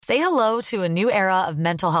Say hello to a new era of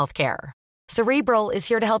mental health care. Cerebral is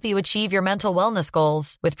here to help you achieve your mental wellness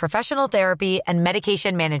goals with professional therapy and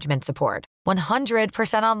medication management support.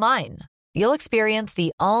 100% online. You'll experience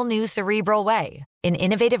the all-new Cerebral Way, an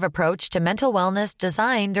innovative approach to mental wellness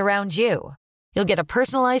designed around you. You'll get a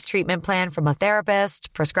personalized treatment plan from a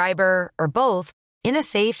therapist, prescriber, or both in a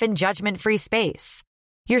safe and judgment-free space.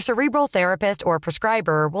 Your Cerebral therapist or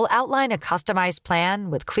prescriber will outline a customized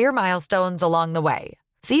plan with clear milestones along the way,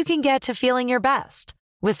 so you can get to feeling your best.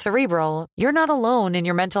 With Cerebral, you're not alone in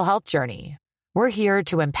your mental health journey. We're here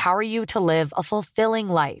to empower you to live a fulfilling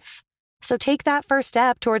life. So take that first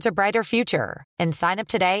step towards a brighter future and sign up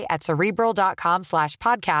today at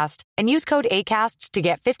Cerebral.com/podcast and use code ACAST to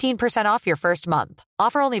get 15% off your first month.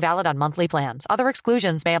 Offer only valid on monthly plans. Other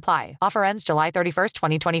exclusions may apply. Offer ends July 31st,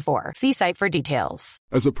 2024. See site for details.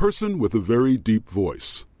 As a person with a very deep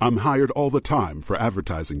voice, I'm hired all the time for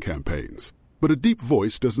advertising campaigns. But a deep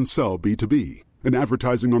voice doesn't sell B2B. And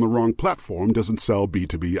advertising on the wrong platform doesn't sell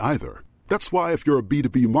B2B either. That's why if you're a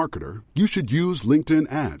B2B marketer, you should use LinkedIn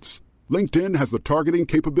ads. LinkedIn has the targeting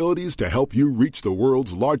capabilities to help you reach the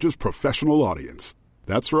world's largest professional audience.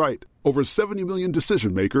 That's right. Over 70 million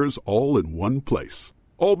decision makers all in one place.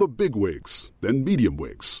 All the big wigs, then medium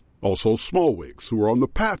wigs. Also small wigs who are on the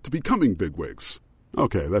path to becoming big wigs.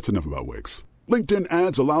 Okay, that's enough about wigs. LinkedIn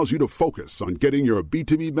ads allows you to focus on getting your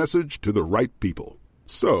B2B message to the right people.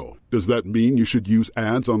 So, does that mean you should use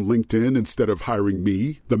ads on LinkedIn instead of hiring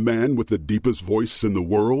me, the man with the deepest voice in the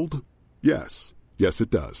world? Yes. Yes, it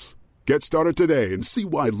does. Get started today and see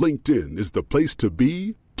why LinkedIn is the place to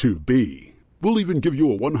be to be. We'll even give you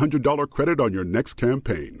a $100 credit on your next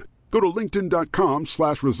campaign. Go to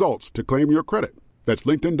linkedin.com/results to claim your credit. That's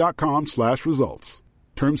linkedin.com/results.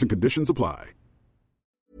 Terms and conditions apply.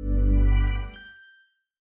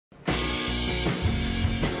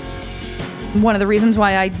 One of the reasons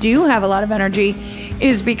why I do have a lot of energy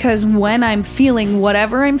is because when I'm feeling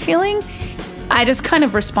whatever I'm feeling, I just kind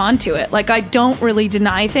of respond to it. Like, I don't really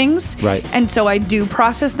deny things. Right. And so I do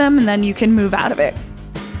process them, and then you can move out of it.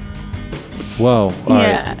 Whoa. All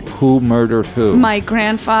Yeah. right. Who murdered who? My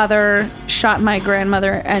grandfather shot my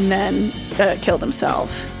grandmother and then killed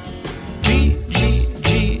himself. G, G,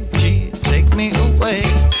 G, G, take me away.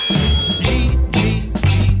 G, G, G,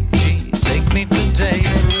 G, take me today.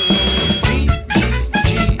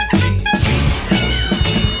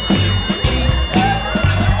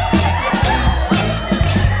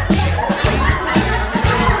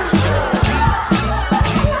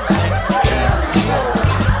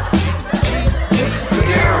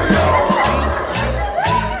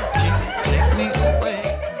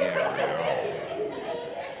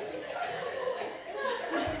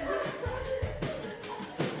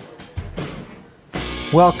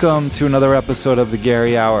 Welcome to another episode of the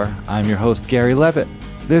Gary Hour. I'm your host, Gary Levitt.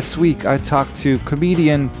 This week, I talked to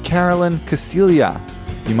comedian Carolyn Castiglia.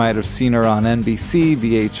 You might have seen her on NBC,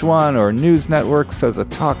 VH1, or news networks as a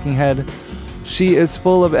talking head. She is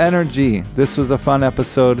full of energy. This was a fun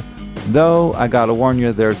episode, though I gotta warn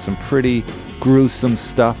you, there's some pretty gruesome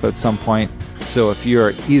stuff at some point. So if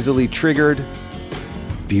you're easily triggered,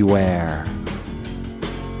 beware.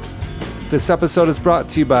 This episode is brought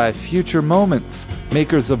to you by Future Moments,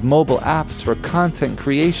 makers of mobile apps for content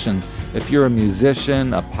creation. If you're a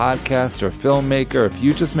musician, a podcaster, a filmmaker, if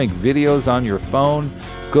you just make videos on your phone,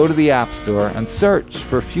 go to the App Store and search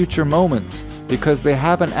for Future Moments, because they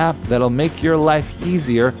have an app that'll make your life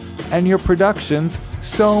easier and your productions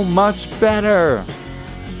so much better.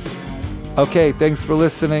 Okay, thanks for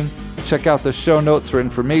listening. Check out the show notes for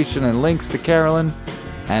information and links to Carolyn,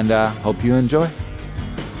 and hope you enjoy.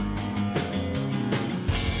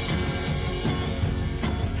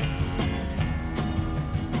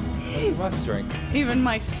 Must drink. Even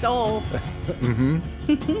my soul.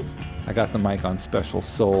 I got the mic on special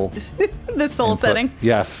soul. The soul input. setting.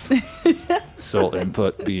 Yes. Soul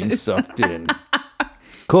input being sucked in.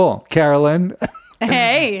 Cool. Carolyn.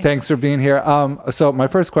 Hey. Thanks for being here. So my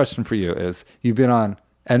first question for you is, you've been on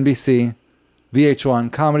NBC,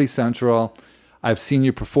 VH1, Comedy Central. I've seen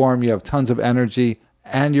you perform. You have tons of energy,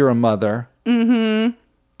 and you're a mother. Mm-hmm.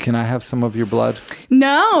 Can I have some of your blood?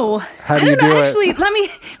 No. How do you do it? Actually, let me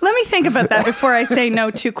think about that before I say no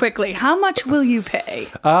too quickly. How much will you pay?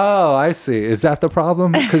 Oh, I see. Is that the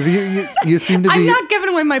problem? Because you seem to be... I'm not giving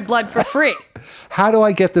away my blood for free. How do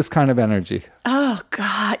I get this kind of energy? Oh,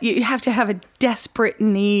 God. You have to have a desperate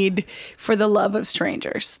need for the love of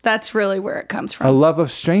strangers. That's really where it comes from. A love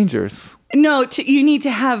of strangers? No, you need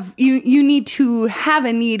to have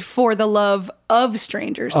a need for the love of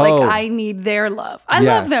strangers. Oh. Like, I need their love. I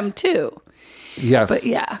love them too. Yes. But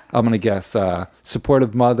yeah. I'm going to guess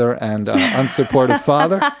supportive mother and unsupportive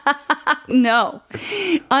father. No.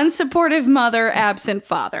 Unsupportive mother, absent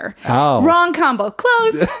father. Oh. Wrong combo.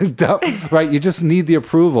 Close. Right. You just need the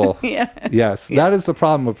approval. Yeah. Yes. That is the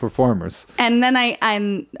problem with performers. And then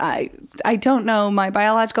I don't know my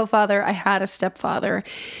biological father. I had a stepfather.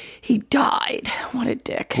 He died. What a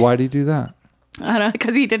dick. Why do you do that? I don't know,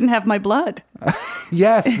 because he didn't have my blood.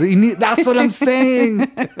 Yes. That's what I'm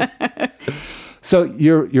saying. So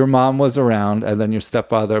your mom was around, and then your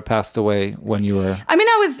stepfather passed away when you were... I mean,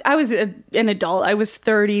 I was an adult. I was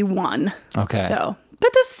 31. Okay. So, but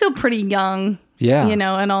that's still pretty young. Yeah. You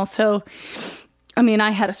know, and also, I mean, I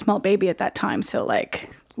had a small baby at that time. So, like,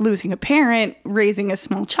 losing a parent, raising a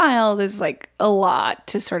small child is, like, a lot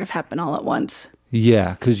to sort of happen all at once.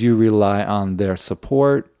 Yeah, because you rely on their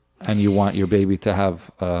support, and you want your baby to have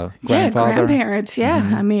a grandfather. Yeah, grandparents. Yeah.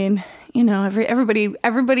 Mm-hmm. I mean... You know,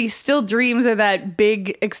 everybody still dreams of that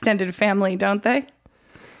big extended family, don't they?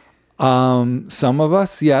 Some of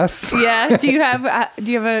us, yes. Yeah. Do you have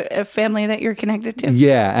a family that you're connected to?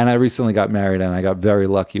 Yeah, and I recently got married, and I got very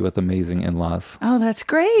lucky with amazing in-laws. Oh, that's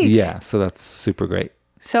great. Yeah, so that's super great.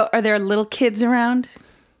 So, are there little kids around?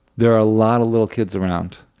 There are a lot of little kids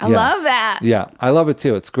around. I love that. Yeah, I love it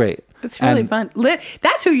too. It's great. It's really fun.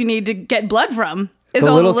 That's who you need to get blood from. Is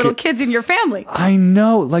all the little kids in your family. I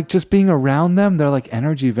know. Like, just being around them, they're like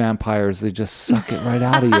energy vampires. They just suck it right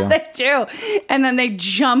out of you. They do. And then they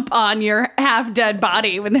jump on your half-dead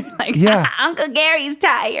body when they're like, Uncle Gary's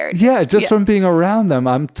tired. Yeah, just from being around them,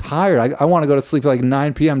 I'm tired. I want to go to sleep at like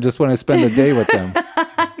 9 p.m. just when I spend the day with them.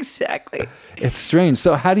 Exactly. It's strange.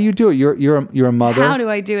 So how do you do it? You're a mother? How do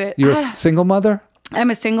I do it? You're a single mother? I'm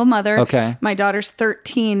a single mother. Okay. My daughter's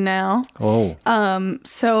 13 now. Oh.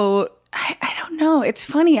 So... I don't know. It's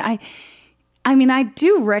funny. I mean, I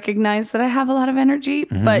do recognize that I have a lot of energy,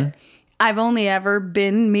 but I've only ever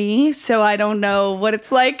been me, so I don't know what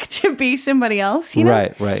it's like to be somebody else, you know?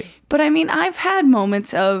 Right. But I mean, I've had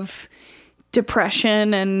moments of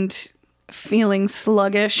depression and feeling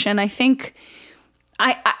sluggish, and I think,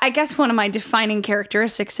 I guess one of my defining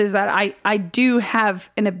characteristics is that I do have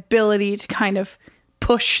an ability to kind of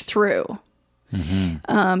push through.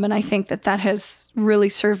 And I think that has really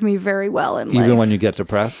served me very well in life. Even when you get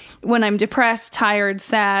depressed? When I'm depressed, tired,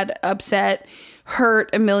 sad, upset, hurt,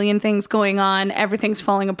 a million things going on, everything's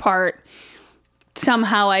falling apart,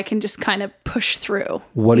 somehow I can just kind of push through.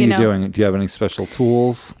 What are you doing? Do you have any special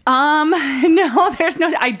tools? No, there's no...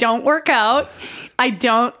 I don't work out. I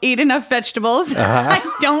don't eat enough vegetables. I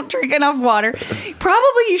don't drink enough water.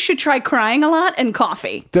 Probably you should try crying a lot and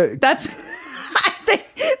coffee. I think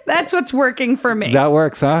that's what's working for me. That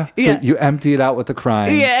works, huh? Yeah. So you empty it out with the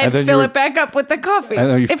crying. Yeah, and then fill it back up with the coffee. And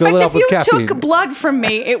then you fill it up with caffeine. If you took blood from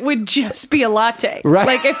me, it would just be a latte. Right.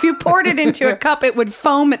 Like if you poured it into a cup, it would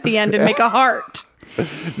foam at the end and make a heart.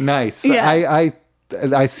 Nice. Yeah. I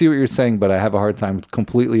see what you're saying, but I have a hard time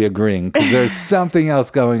completely agreeing because there's something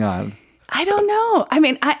else going on. I don't know. I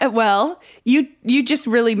mean, you just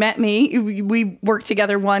really met me. We worked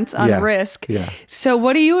together once on Risk. Yeah. So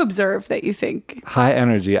what do you observe that you think? High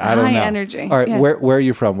energy. I don't know. High energy. All right. Yeah. Where are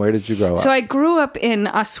you from? Where did you grow up? So I grew up in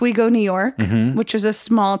Oswego, New York, which is a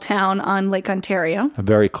small town on Lake Ontario.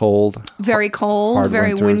 Very cold. Very cold. Hard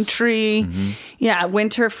very winters. wintry. Yeah,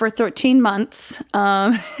 winter for 13 months.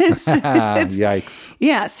 Yikes.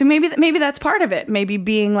 Yeah, so maybe that's part of it. Maybe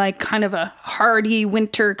being like kind of a hardy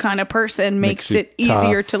winter kind of person makes it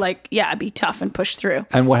easier to be tough and push through.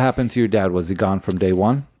 And what happened to your dad? Was he gone from day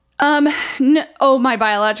one? No, my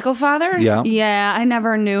biological father? Yeah. Yeah, I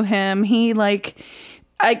never knew him.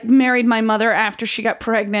 I married my mother after she got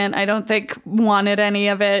pregnant. I don't think wanted any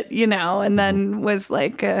of it, you know, and then was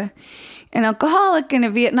like an alcoholic and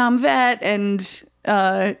a Vietnam vet and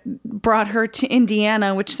brought her to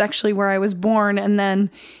Indiana, which is actually where I was born, and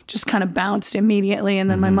then just kind of bounced immediately. And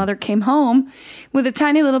then my mother came home with a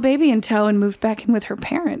tiny little baby in tow and moved back in with her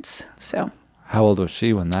parents. So how old was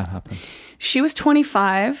she when that happened? She was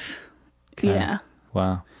 25. Okay. Yeah.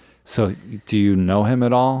 Wow. So do you know him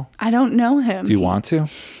at all? I don't know him. Do you want to?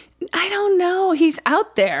 I don't know. He's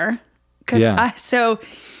out there. Does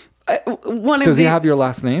he have your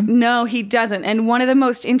last name? No, he doesn't. And one of the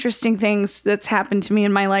most interesting things that's happened to me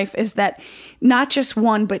in my life is that not just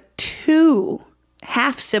one, but two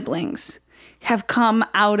half siblings have come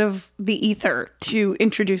out of the ether to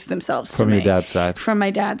introduce themselves to me. From your dad's side? From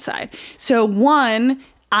my dad's side. So one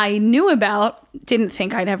I knew about, didn't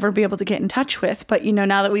think I'd ever be able to get in touch with. But, you know,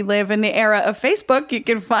 now that we live in the era of Facebook, you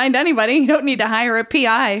can find anybody. You don't need to hire a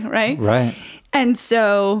PI, right? Right. And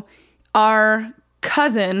so our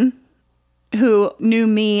cousin, who knew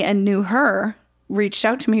me and knew her, reached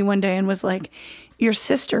out to me one day and was like, your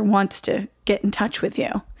sister wants to get in touch with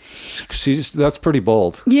you. That's pretty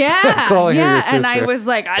bold. Yeah. Calling her your yeah. sister. And I was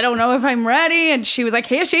like, I don't know if I'm ready. And she was like,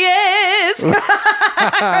 here she is.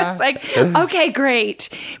 I was like, okay, great.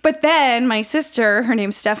 But then my sister, her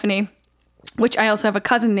name's Stephanie, which I also have a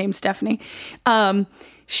cousin named Stephanie.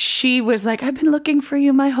 She was like, I've been looking for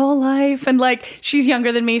you my whole life. And like, she's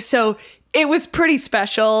younger than me. So it was pretty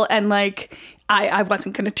special. And like, I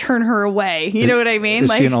wasn't going to turn her away. You know what I mean? Is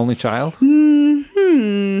like, she an only child?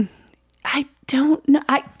 I don't know.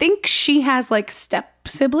 I think she has like step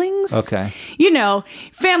siblings. Okay. You know,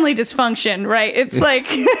 family dysfunction, right? It's like...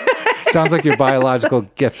 Sounds like your biological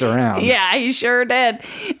gets around. Yeah, he sure did.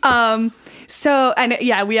 So, and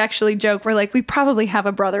yeah, we actually joke. We're like, we probably have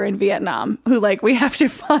a brother in Vietnam who like we have to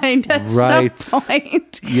find at some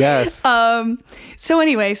point. Yes. So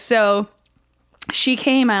anyway, so she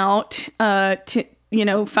came out to, you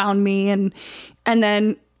know, found me and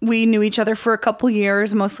then we knew each other for a couple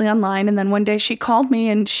years, mostly online. And then one day she called me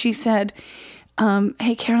and she said,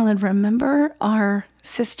 hey, Carolyn, remember our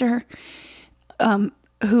sister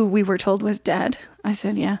who we were told was dead? I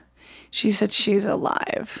said, yeah. She said, she's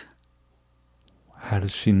alive. How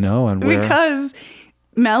does she know and where? Because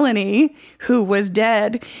Melanie, who was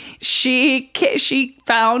dead, she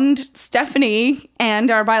found Stephanie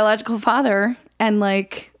and our biological father, and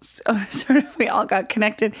like sort of we all got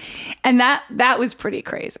connected, and that was pretty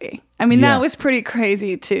crazy. I mean, that was pretty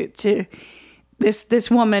crazy to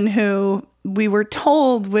this woman who we were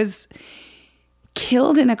told was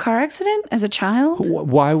killed in a car accident as a child.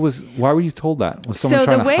 Why were you told that? Was someone So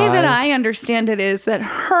trying the to way hide? that I understand it is that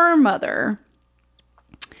her mother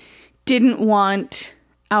didn't want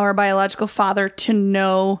our biological father to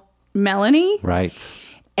know Melanie. Right.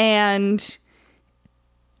 And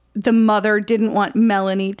the mother didn't want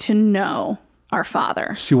Melanie to know our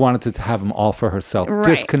father. She wanted to have them all for herself. Right.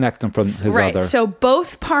 Disconnect him from his other. So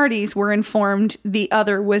both parties were informed the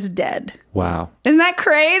other was dead. Wow. Isn't that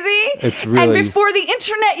crazy? It's really... And before the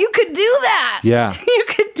internet, you could do that. Yeah. You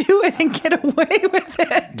could do it and get away with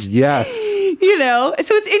it. Yes. You know?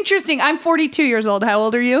 So it's interesting. I'm 42 years old. How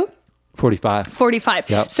old are you? 45. 45.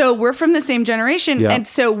 Yep. So we're from the same generation. Yep. And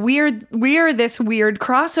so we are this weird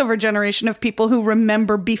crossover generation of people who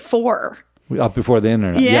remember before. Up before the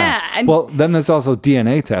internet. Yeah. And well, then there's also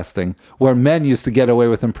DNA testing, where men used to get away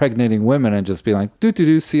with impregnating women and just be like,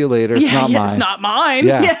 do, see you later. It's not mine. It's not mine.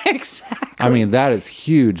 Yeah. Yeah, exactly. I mean, that is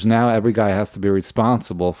huge. Now every guy has to be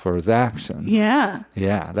responsible for his actions. Yeah.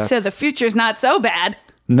 Yeah. So the future's not so bad.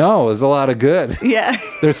 No, there's a lot of good. Yeah.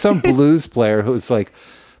 There's some blues player who's like,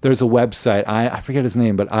 there's a website, I forget his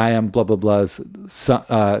name, but I am blah, blah, blah's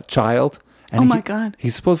child. And my God. He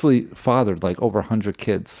supposedly fathered like over 100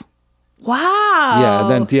 kids. Wow. Yeah,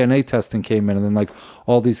 and then DNA testing came in, and then like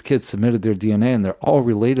all these kids submitted their DNA, and they're all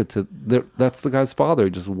related to that's the guy's father.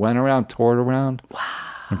 He just went around, toured around,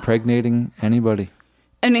 impregnating anybody.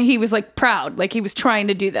 And he was like proud, like he was trying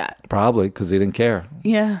to do that. Probably because he didn't care.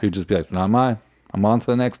 Yeah. He'd just be like, not mine. I'm on to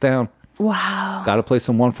the next town. Wow. Got to play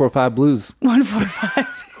some 145 blues.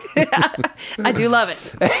 145. Yeah, I do love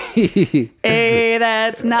it. Hey,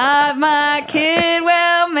 that's not my kid.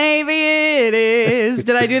 Well, maybe it is.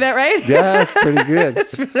 Did I do that right? Yeah, that's pretty good.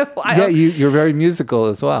 It's been a while. Yeah, you're very musical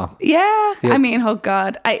as well. Yeah. Yeah. I mean, oh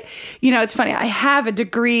God. It's funny. I have a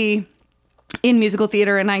degree in musical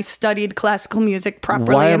theater and I studied classical music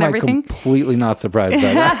properly Why and am everything. I completely not surprised by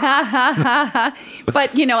that?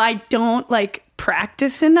 But, I don't like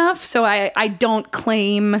practice enough. So I don't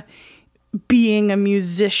claim being a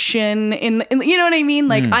musician you know what I mean?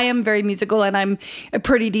 Like I am very musical and I'm a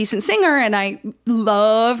pretty decent singer and I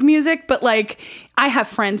love music, but like I have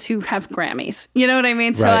friends who have Grammys, you know what I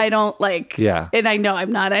mean? So Right. I don't like, Yeah. and I know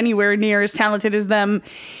I'm not anywhere near as talented as them.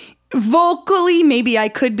 Vocally, maybe I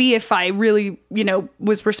could be if I really,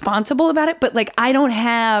 was responsible about it. But like, I don't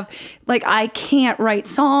have, like, I can't write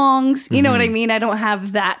songs. You know what I mean? I don't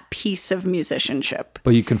have that piece of musicianship.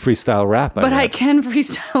 But you can freestyle rap. But I can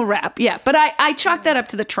freestyle rap. Yeah. But I chalk that up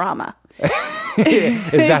to the trauma.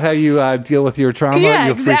 Is that how you deal with your trauma? Yeah,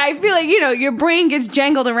 Your exactly. I feel like, your brain gets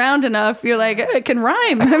jangled around enough. You're like, it can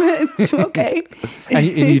rhyme. It's okay. And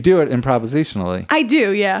you do it improvisationally. I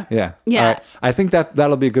do. Yeah. Yeah. Yeah. All right. I think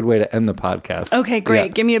that'll be a good way to end the podcast. Okay, great. Yeah.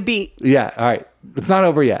 Give me a beat. Yeah. All right. It's not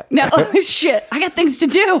over yet. No, shit. I got things to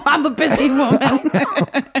do. I'm a busy woman.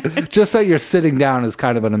 Just that you're sitting down is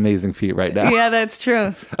kind of an amazing feat right now. Yeah, that's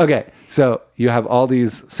true. Okay. So you have all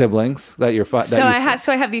these siblings that you're... So I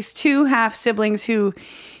have these two half siblings who,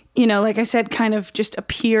 like I said, kind of just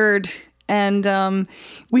appeared and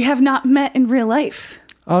we have not met in real life.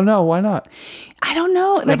 Oh, no, why not? I don't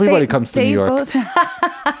know. Like Everybody comes to New York.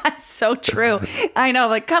 So true. I know.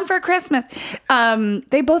 Like, come for Christmas.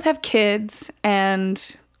 They both have kids, and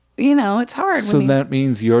it's hard. So that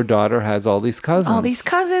means your daughter has all these cousins. All these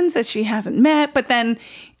cousins that she hasn't met, but then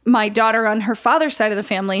my daughter on her father's side of the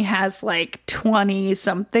family has like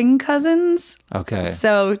 20-something cousins. Okay.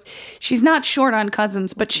 So she's not short on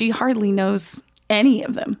cousins, but she hardly knows any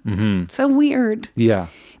of them. Mm-hmm. So weird. Yeah.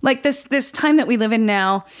 Like this time that we live in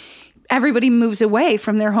now, everybody moves away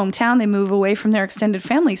from their hometown. They move away from their extended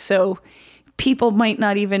family. So people might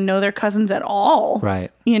not even know their cousins at all.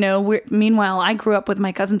 Right. Meanwhile, I grew up with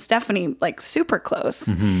my cousin Stephanie, like super close.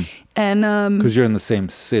 Mm-hmm. And because you're in the same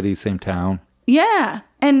city, same town. Yeah.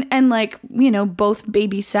 And like, both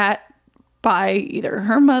babysat by either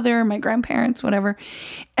her mother, my grandparents, whatever.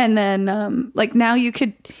 And then like now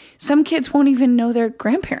some kids won't even know their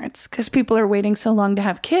grandparents because people are waiting so long to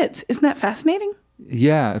have kids. Isn't that fascinating?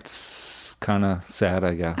 Yeah, it's kind of sad,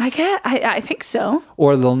 I guess. I think so.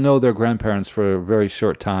 Or they'll know their grandparents for a very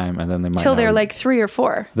short time, and then they might till they're like 3 or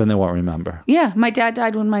 4. Then they won't remember. Yeah, my dad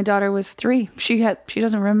died when my daughter was 3. She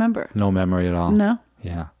doesn't remember. No memory at all. No.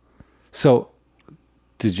 Yeah. So,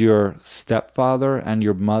 did your stepfather and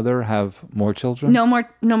your mother have more children? No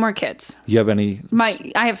more kids. You have any?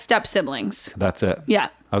 I have step siblings. That's it. Yeah.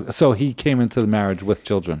 Okay. So he came into the marriage with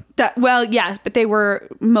children. Yes, but they were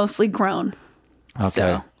mostly grown. Okay.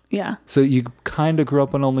 So, yeah. So you kind of grew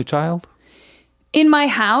up an only child? In my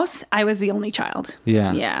house, I was the only child.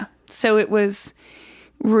 Yeah. Yeah. So it was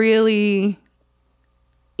really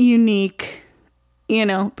unique,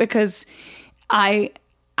 because I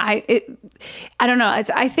don't know.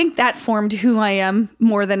 I think that formed who I am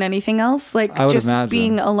more than anything else. Like just imagine.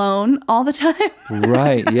 Being alone all the time.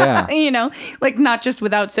 Right. Yeah. Like not just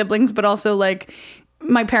without siblings, but also like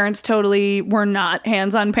my parents totally were not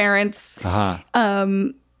hands-on parents. Uh-huh.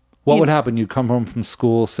 What would happen? You'd come home from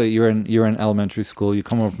school. Say you're in elementary school. You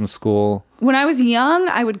come home from school. When I was young,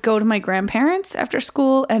 I would go to my grandparents after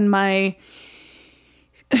school, and my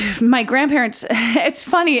grandparents, it's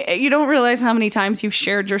funny, you don't realize how many times you've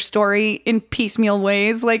shared your story in piecemeal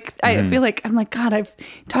ways. Like, I feel like, I'm like, God, I've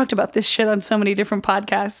talked about this shit on so many different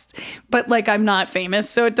podcasts, but like, I'm not famous,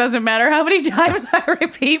 so it doesn't matter how many times I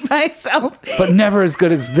repeat myself. But never as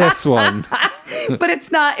good as this one. But it's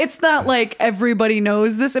not like everybody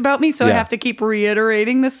knows this about me, so I have to keep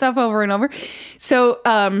reiterating this stuff over and over. So,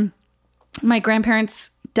 my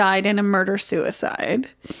grandparents died in a murder-suicide.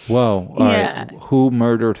 Whoa. All right. Who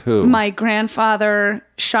murdered who? My grandfather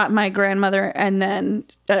shot my grandmother and then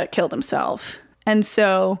killed himself. And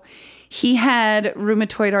so he had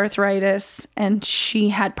rheumatoid arthritis and she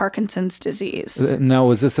had Parkinson's disease. Now,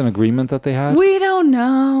 was this an agreement that they had? We don't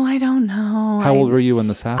know. I don't know. How old were you when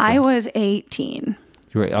this happened? I was 18.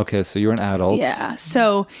 Okay, so you're an adult. Yeah.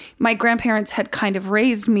 So my grandparents had kind of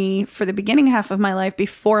raised me for the beginning half of my life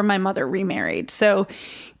before my mother remarried. So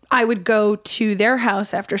I would go to their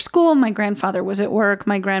house after school. My grandfather was at work.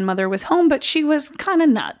 My grandmother was home, but she was kind of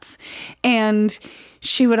nuts. And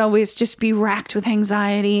she would always just be racked with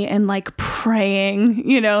anxiety and like praying,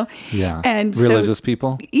 Yeah. And religious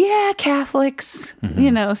people? Yeah, Catholics,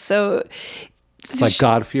 so It's like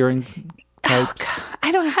God-fearing types.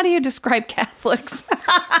 How do you describe Catholics?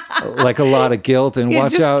 Like a lot of guilt and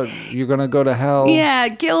watch out, you're going to go to hell. Yeah,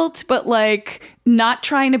 guilt, but like not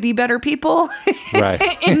trying to be better people. Right.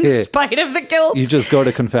 In spite of the guilt. You just go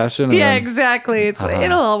to confession. Yeah, exactly.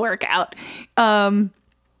 It'll all work out.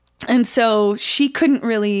 And so she couldn't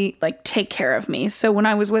really like take care of me. So when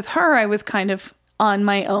I was with her, I was kind of on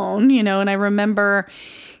my own, and I remember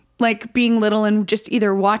like being little and just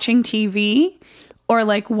either watching TV or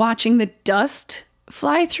like watching the dust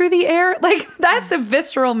fly through the air. Like that's a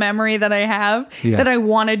visceral memory that I have that I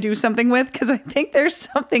want to do something with, because I think there's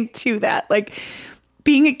something to that. Like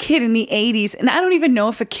being a kid in the 80s, and I don't even know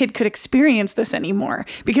if a kid could experience this anymore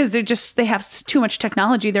because they have too much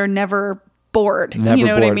technology. They're never bored. What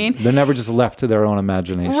I mean? They're never just left to their own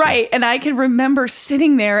imagination. Right. And I can remember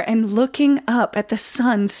sitting there and looking up at the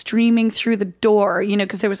sun streaming through the door,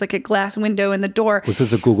 because there was like a glass window in the door. Was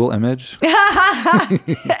this a Google image?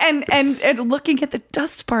 and looking at the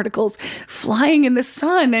dust particles flying in the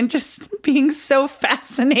sun and just being so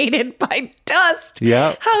fascinated by dust.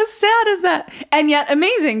 Yeah. How sad is that? And yet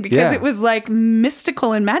amazing, because it was like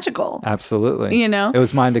mystical and magical. Absolutely. It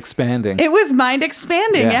was mind expanding. It was mind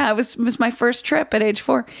expanding. Yeah. It was my first trip at age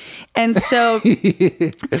 4. And so,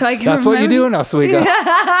 That's what you do in Oswego.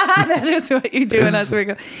 That is what you do in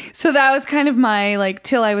Oswego. So that was kind of my, like,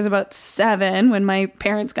 till I was about 7 when my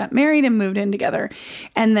parents got married and moved in together.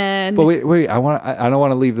 And then... But wait, I don't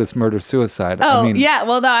want to leave this murder-suicide. Oh, yeah.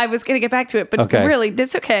 Well, no, I was going to get back to it, but really,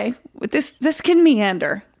 that's okay. This can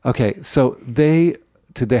meander. Okay, so did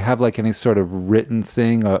they have like any sort of written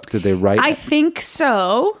thing? Or did they write? I think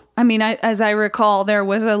so. I mean, as I recall, there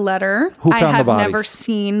was a letter. Who found I have the bodies? never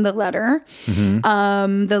seen the letter.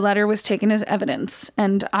 Mm-hmm. The letter was taken as evidence.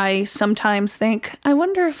 And I sometimes think, I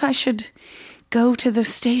wonder if I should go to the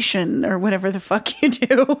station or whatever the fuck you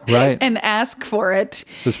do. Right. And ask for it.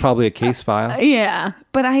 There's probably a case file. Yeah.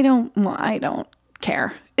 But I don't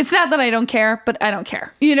care. It's not that I don't care, but I don't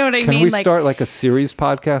care. You know what I mean? Can we start like a series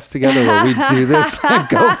podcast together where we do this and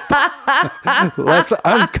go? Let's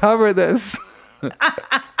uncover this.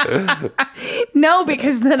 No,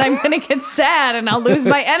 because then I'm going to get sad and I'll lose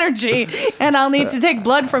my energy and I'll need to take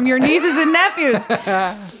blood from your nieces and nephews.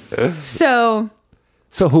 So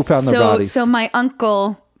who found the bodies? So my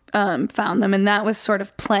uncle found them, and that was sort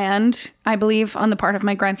of planned, I believe, on the part of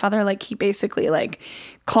my grandfather. Like, he basically like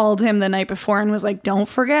called him the night before and was like, don't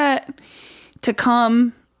forget to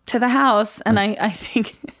come to the house. And I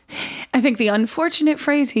think the unfortunate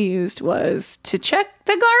phrase he used was to check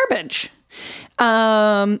the garbage.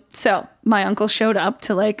 So my uncle showed up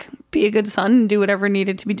to like be a good son and do whatever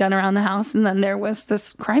needed to be done around the house. And then there was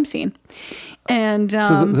this crime scene. And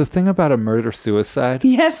so the thing about a murder-suicide.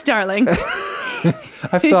 Yes, darling.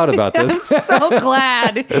 I've thought about this. I'm so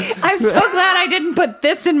glad I didn't put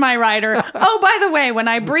this in my writer. Oh, by the way, when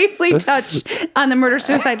I briefly touched on the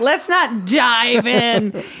murder-suicide, let's not dive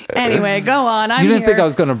in. Anyway, go on. You didn't think I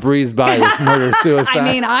was going to breeze by this murder-suicide?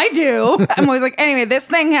 I mean, I do. I'm always like, anyway, this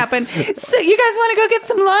thing happened. So you guys want to go get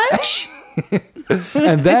some lunch?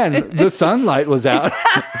 And then the sunlight was out.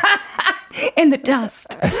 In the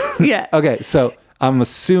dust. Yeah. Okay, so I'm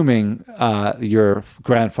assuming your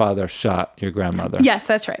grandfather shot your grandmother. Yes,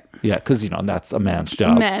 that's right. Yeah, because, that's a man's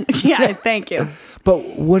job. Yeah, thank you.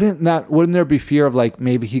 But wouldn't there be fear of like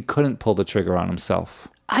maybe he couldn't pull the trigger on himself?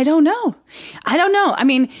 I don't know. I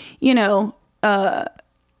mean, and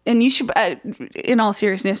you should, in all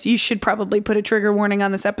seriousness, you should probably put a trigger warning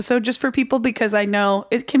on this episode just for people, because I know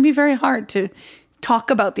it can be very hard to talk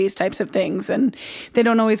about these types of things, and they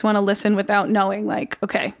don't always want to listen without knowing, like,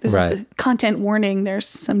 okay, this is a content warning. There's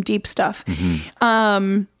some deep stuff.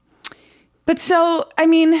 Mm-hmm. But so, I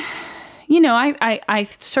mean, I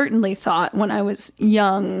certainly thought when I was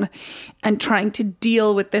young and trying to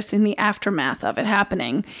deal with this in the aftermath of it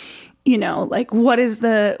happening, like what is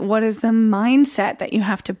the mindset that you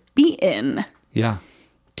have to be in? Yeah.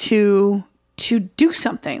 To do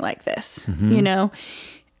something like this,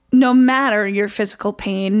 no matter your physical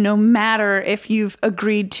pain, no matter if you've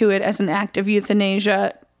agreed to it as an act of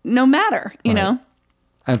euthanasia, no matter, you know?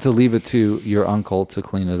 And to leave it to your uncle to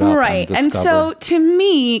clean it up. Right. And so to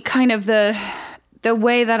me, kind of the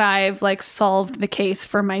way that I've like solved the case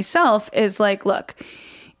for myself is like, look,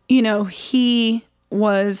 he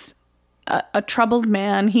was a troubled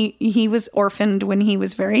man. He was orphaned when he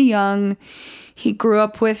was very young. He grew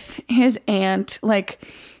up with his aunt. Like,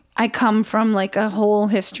 I come from like a whole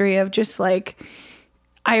history of just like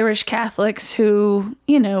Irish Catholics who,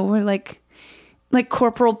 were like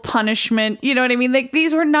corporal punishment. You know what I mean? Like,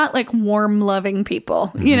 these were not like warm, loving people.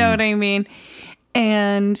 Mm-hmm. You know what I mean?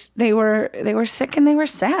 And they were sick and they were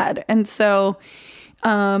sad. And so,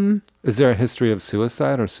 is there a history of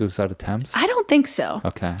suicide or suicide attempts? I don't think so.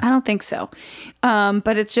 Okay. I don't think so.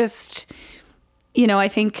 But it's just, I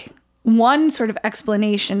think one sort of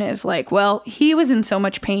explanation is like, well, he was in so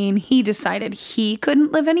much pain, he decided he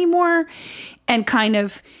couldn't live anymore. And kind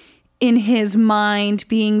of in his mind,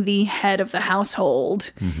 being the head of the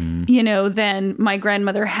household, then my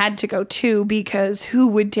grandmother had to go too, because who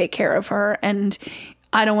would take care of her? And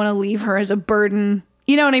I don't want to leave her as a burden.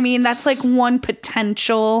 You know what I mean? That's like one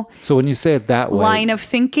potential. So when you say it that way, line of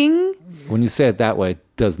thinking. When you say it that way,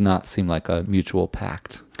 it does not seem like a mutual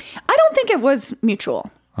pact. I don't think it was mutual.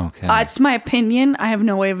 Okay. It's my opinion. I have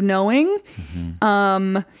no way of knowing.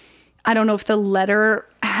 Mm-hmm. I don't know if the letter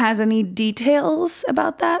has any details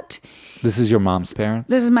about that. This is your mom's parents?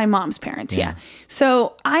 This is my mom's parents, yeah.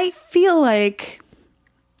 So I feel like,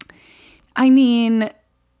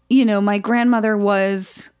 my grandmother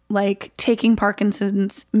was like taking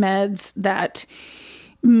Parkinson's meds that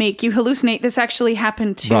make you hallucinate. This actually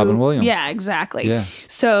happened to Robin Williams. Yeah, exactly. Yeah.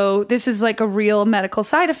 So this is like a real medical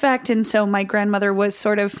side effect. And so my grandmother was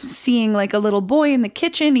sort of seeing like a little boy in the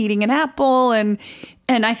kitchen eating an apple. And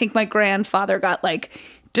I think my grandfather got like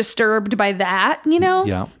disturbed by that,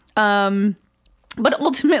 Yeah. But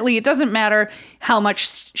ultimately, it doesn't matter how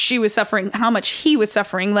much she was suffering, how much he was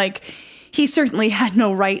suffering. Like, he certainly had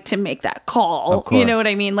no right to make that call. You know what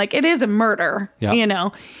I mean? Like, it is a murder, you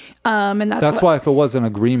know? And that's why if it was an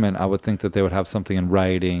agreement, I would think that they would have something in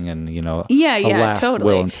writing and, you know, a last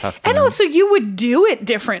totally. will and testament. And also, you would do it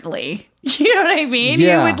differently. You know what I mean?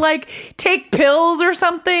 Yeah. You would, like, take pills or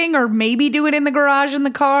something, or maybe do it in the garage in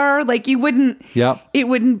the car. Like, you wouldn't, it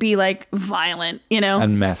wouldn't be, like, violent, you know?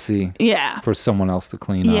 And messy. Yeah. For someone else to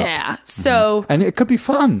clean up. Yeah. So. And it could be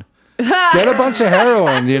fun. Get a bunch of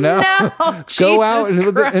heroin, you know? No, Go out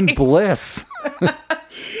Jesus in bliss.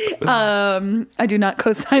 I do not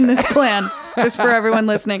co-sign this plan, just for everyone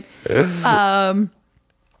listening. No,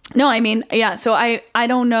 I mean, yeah, so I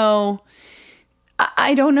don't know.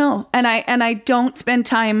 I don't know. And I don't spend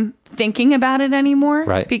time thinking about it anymore.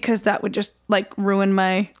 Right. Because that would just, like, ruin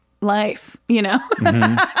my life, you know?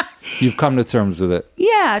 You've come to terms with it.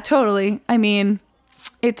 Yeah, totally. I mean,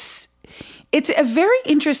 it's a very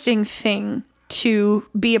interesting thing to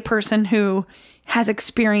be a person who has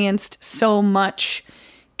experienced so much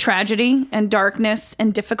tragedy and darkness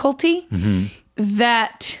and difficulty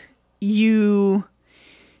that you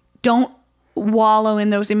don't wallow in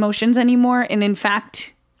those emotions anymore. And in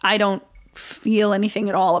fact, I don't feel anything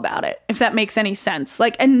at all about it, if that makes any sense.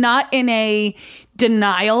 Like, and not in a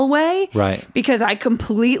denial way. Right. Because I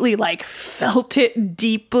completely, like, felt it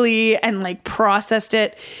deeply and, like, processed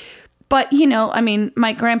it. But, you know, I mean,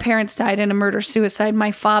 my grandparents died in a murder-suicide.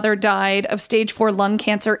 My father died of stage 4 lung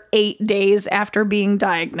cancer 8 days after being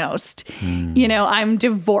diagnosed. You know, I'm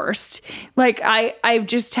divorced. Like, I've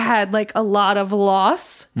just had, like, a lot of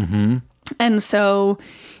loss. And so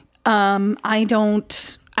I don't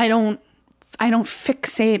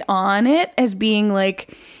fixate on it as being,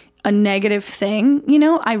 like, a negative thing. You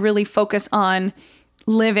know, I really focus on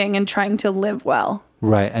living and trying to live well.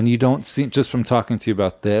 Right. And you don't seem, just from talking to you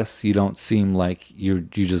about this, you don't seem like you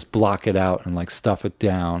just block it out and, like, stuff it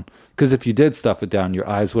down. Because if you did stuff it down, your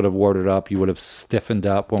eyes would have watered up. You would have stiffened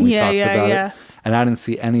up when we talked about it. And I didn't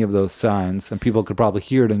see any of those signs. And people could probably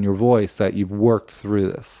hear it in your voice that you've worked through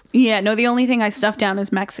this. Yeah. No, the only thing I stuff down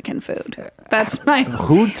is Mexican food. That's my...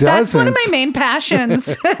 Who doesn't? That's one of my main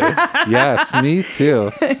passions. Yes, me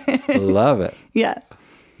too. Love it. Yeah.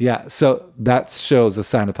 Yeah, so that shows a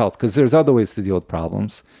sign of health, because there's other ways to deal with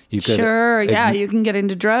problems. You could you can get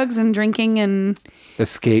into drugs and drinking and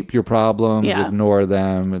escape your problems, ignore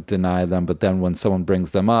them, deny them, but then when someone brings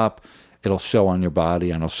them up, it'll show on your body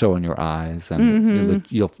and it'll show in your eyes, and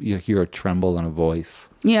you'll hear a tremble in a voice.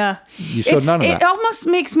 Yeah. You showed none of that. It almost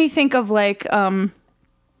makes me think of, like, oh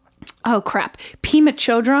crap, Pema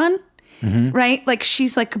Chodron. Right? Like,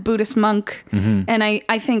 she's like a Buddhist monk. And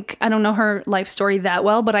I think, I don't know her life story that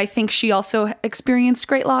well, but I think she also experienced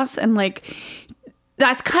great loss. And, like,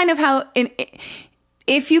 that's kind of how,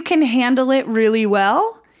 if you can handle it really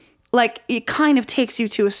well, like, it kind of takes you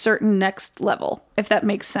to a certain next level, if that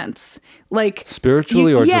makes sense. Like,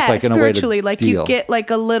 spiritually, or just, like, in a way to spiritually, like, deal? you get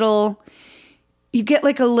like a little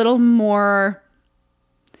more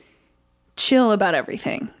chill about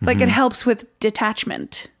everything. Like, it helps with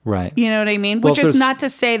detachment. Right. You know what I mean? Well, which is not to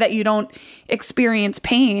say that you don't experience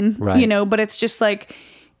pain, you know, but it's just like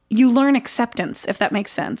you learn acceptance, if that makes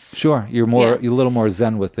sense. Sure. You're a little more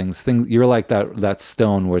zen with things. You're like that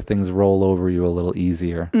stone where things roll over you a little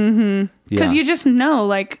easier. Because you just know,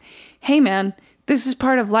 like, hey man, this is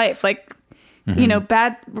part of life. Like, you know,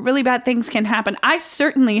 really bad things can happen. I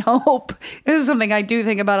certainly hope, this is something I do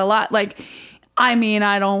think about a lot. Like, I mean,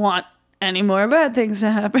 I don't want any more bad things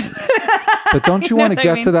to happen. But don't you want to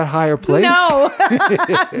get to that higher place? No.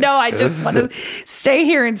 No, I just want to stay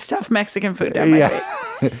here and stuff Mexican food down my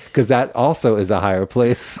face. Because that also is a higher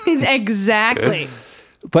place. Exactly.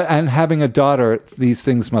 And having a daughter, these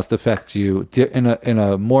things must affect you in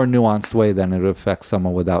a more nuanced way than it would affect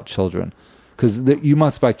someone without children. Because you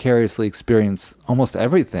must vicariously experience almost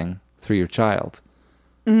everything through your child.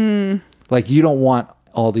 Like, you don't want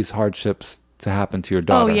all these hardships to happen to your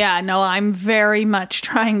daughter. Oh, yeah. No, I'm very much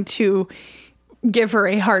trying to give her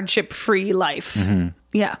a hardship-free life.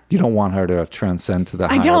 Yeah. You don't want her to transcend to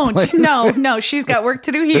that I higher don't. plane. No. She's got work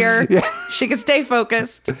to do here. She can stay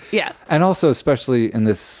focused. Yeah. And also, especially in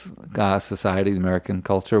this society, the American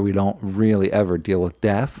culture, we don't really ever deal with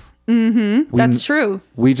death. That's true.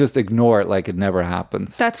 We just ignore it like it never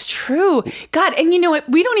happens. That's true. God, and you know what?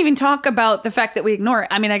 We don't even talk about the fact that we ignore it.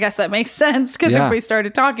 I mean, I guess that makes sense, because if we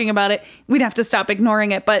started talking about it, we'd have to stop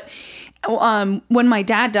ignoring it. But when my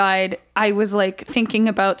dad died, I was, like, thinking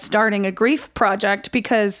about starting a grief project,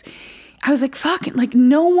 because I was like, fucking, like,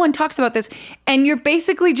 no one talks about this. And you're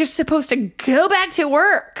basically just supposed to go back to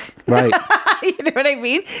work. Right. You know what I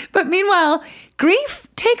mean? But meanwhile, grief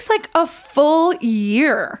takes like a full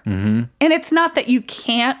year. And it's not that you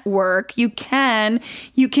can't work. You can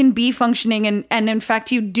be functioning. And in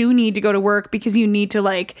fact, you do need to go to work because you need to,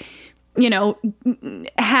 like, you know,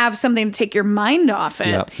 have something to take your mind off it.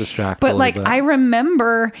 Yep, distract But a like, little bit. I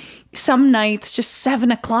remember some nights, just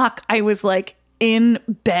 7 o'clock, I was like in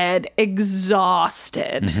bed,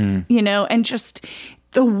 exhausted, you know, and just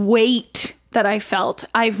the weight that I felt.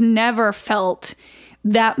 I've never felt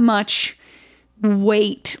that much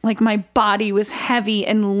weight. Like, my body was heavy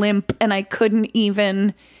and limp, and I couldn't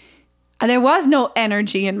even, there was no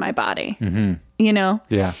energy in my body, you know?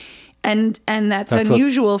 Yeah. And that's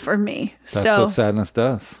unusual for me. That's what sadness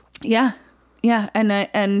does. Yeah. Yeah. And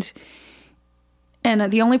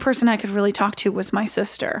the only person I could really talk to was my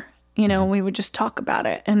sister. You know, we would just talk about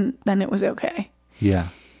it, and then it was okay. Yeah.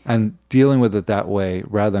 And dealing with it that way,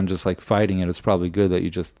 rather than just like fighting it, it's probably good that you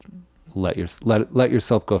just let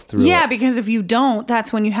yourself go through it. Yeah, because if you don't,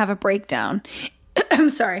 that's when you have a breakdown. I'm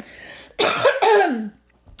sorry.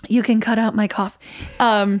 You can cut out my cough.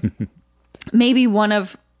 Maybe one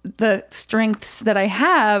of the strengths that I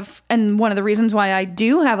have, and one of the reasons why I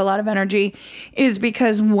do have a lot of energy, is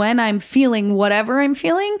because when I'm feeling whatever I'm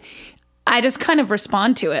feeling, I just kind of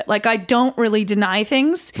respond to it. Like, I don't really deny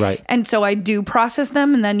things. Right. And so I do process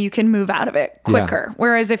them, and then you can move out of it quicker. Yeah.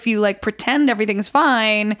 Whereas if you like pretend everything's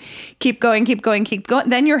fine, keep going,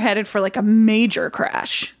 then you're headed for like a major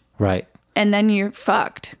crash. Right. And then you're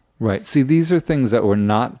fucked. Right. See, these are things that were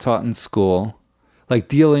not taught in school. Like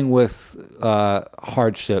dealing with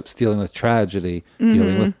hardships, dealing with tragedy,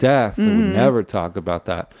 dealing with death. We would never talk about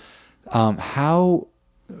that. How,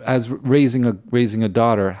 as raising a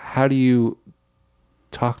daughter, how do you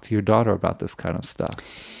talk to your daughter about this kind of stuff?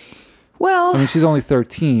 Well, I mean, she's only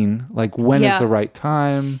 13. Like, when is the right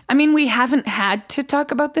time? I mean, we haven't had to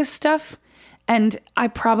talk about this stuff. And I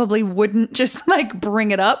probably wouldn't just like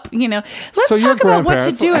bring it up, you know. Let's talk about what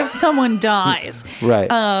to do if someone dies.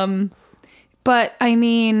 Right. But I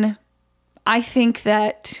mean, I think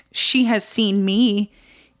that she has seen me,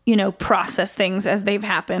 you know, process things as they've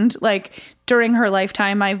happened. Like, during her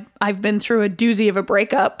lifetime, I've been through a doozy of a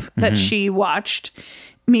breakup that she watched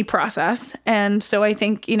me process. And so I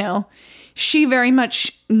think, you know, she very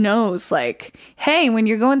much knows, like, hey, when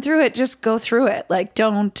you're going through it, just go through it. Like,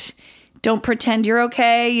 don't pretend you're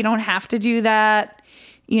okay. You don't have to do that,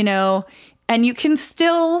 you know, and you can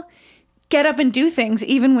still get up and do things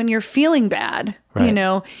even when you're feeling bad, you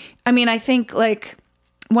know? I mean, I think like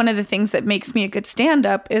one of the things that makes me a good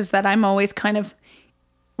stand-up is that I'm always kind of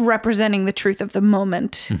representing the truth of the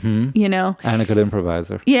moment, you know? And a good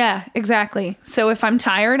improviser. Yeah, exactly. So if I'm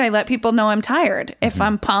tired, I let people know I'm tired. If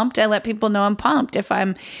I'm pumped, I let people know I'm pumped. If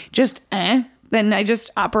I'm just then I just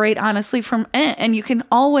operate honestly from And you can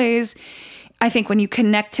always, I think when you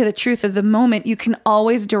connect to the truth of the moment, you can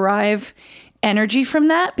always derive energy from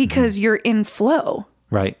that because you're in flow.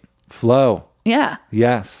 Right. Flow. Yeah.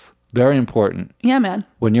 Yes. Very important. Yeah, man.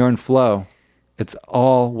 When you're in flow, it's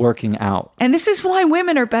all working out. And this is why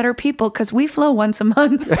women are better people, because we flow once a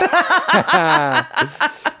month.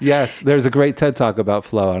 Yes. There's a great TED Talk about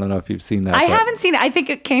flow. I don't know if you've seen that. I haven't seen it. I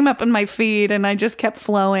think it came up in my feed and I just kept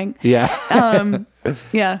flowing. Yeah.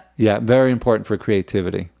 Yeah. Yeah. Very important for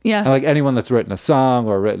creativity. Yeah. And like anyone that's written a song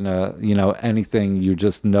or written anything you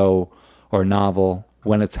just know, or novel,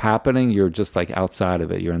 when it's happening, you're just like outside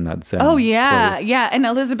of it. You're in that zen. Oh yeah. place. Yeah. And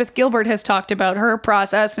Elizabeth Gilbert has talked about her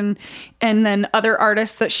process and then other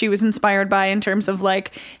artists that she was inspired by in terms of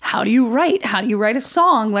like, how do you write a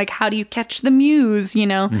song? Like, how do you catch the muse, you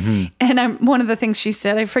know? And one of the things she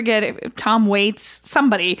said, I forget, Tom Waits,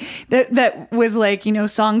 somebody that was like, you know,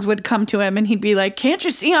 songs would come to him and he'd be like, can't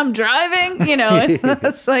you see I'm driving? You know, and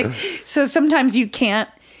it's like, so sometimes you can't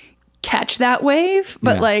catch that wave,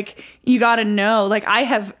 but like, you got to know, like, I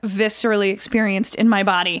have viscerally experienced in my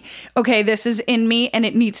body, okay, this is in me and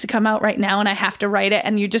it needs to come out right now and I have to write it,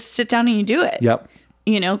 and you just sit down and you do it. Yep.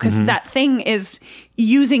 You know, because that thing is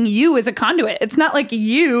using you as a conduit. It's not like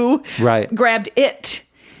you grabbed it.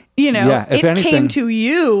 You know, it came to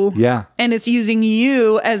you, and it's using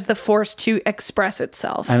you as the force to express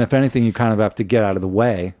itself. And if anything, you kind of have to get out of the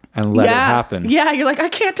way and let it happen. Yeah, you're like, I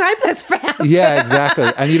can't type this fast. Yeah,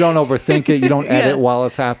 exactly. And you don't overthink it. You don't edit while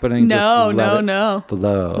it's happening. No.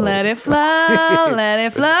 Flow. Let it flow. Let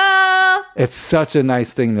it flow. It's such a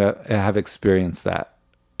nice thing to have experienced that.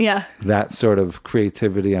 Yeah. That sort of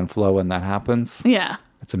creativity and flow when that happens. Yeah.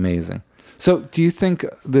 It's amazing. So do you think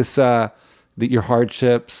this... that your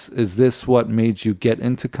hardships, is this what made you get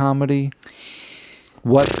into comedy?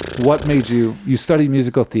 What made you studied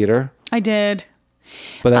musical theater, I did.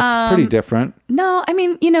 but that's pretty different. No, I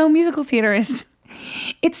mean, musical theater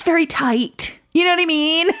it's very tight. You know what I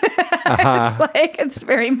mean? It's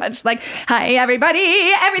very much like, hi, everybody,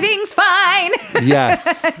 everything's fine.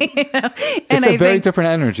 Yes. And it's a very different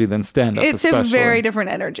energy than stand-up, It's especially. a very different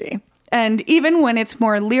energy. And even when it's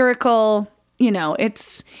more lyrical,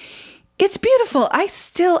 it's beautiful.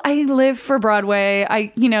 I live for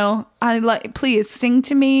Broadway. Please sing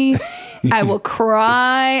to me. I will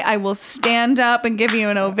cry. I will stand up and give you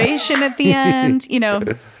an ovation at the end,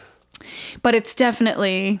 But it's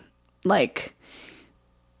definitely like,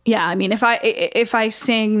 yeah, I mean, if I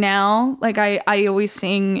sing now, like I always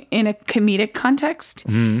sing in a comedic context,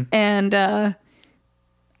 and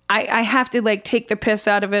I have to like take the piss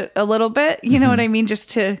out of it a little bit, you know what I mean, just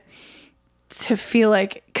to feel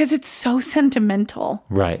like, because it's so sentimental,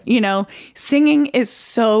 right? Singing is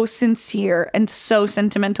so sincere and so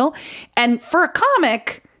sentimental, and for a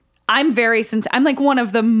comic, I'm like one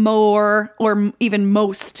of the more or even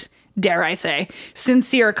most, dare I say,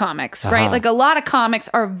 sincere comics, right? Like a lot of comics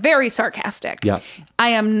are very sarcastic. Yeah. I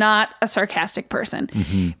am not a sarcastic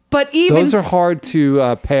person. But even those are hard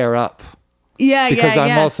to pair up. Yeah, because yeah, I'm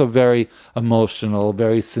yeah. also very emotional,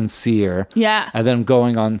 very sincere. Yeah. And then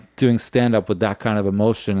going on doing stand-up with that kind of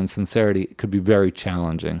emotion and sincerity could be very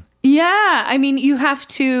challenging. Yeah. I mean, you have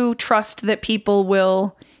to trust that people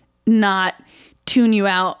will not tune you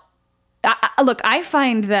out. Look, I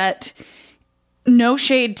find that, no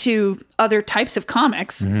shade to other types of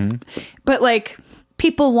comics, but like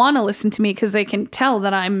people want to listen to me because they can tell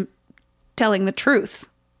that I'm telling the truth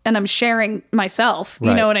and I'm sharing myself. Right.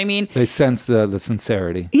 You know what I mean? They sense the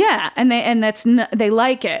sincerity. Yeah, and they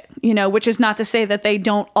like it. Which is not to say that they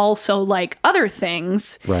don't also like other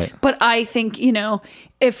things. Right. But I think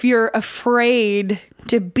if you're afraid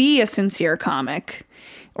to be a sincere comic.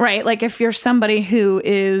 Right. Like if you're somebody who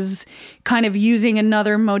is kind of using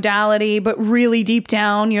another modality, but really deep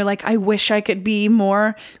down, you're like, I wish I could be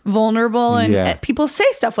more vulnerable. And people say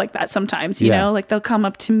stuff like that sometimes, you know, like they'll come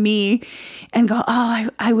up to me and go, oh,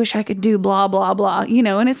 I wish I could do blah, blah, blah,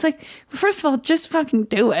 and it's like, first of all, just fucking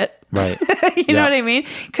do it. Right. You know what I mean?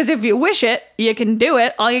 Because if you wish it, you can do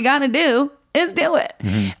it. All you got to do is do it.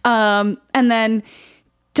 And then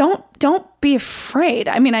don't be afraid.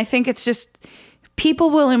 I mean, I think it's just,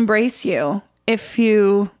 people will embrace you if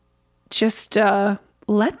you just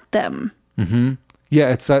let them. Yeah,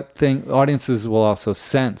 it's that thing. Audiences will also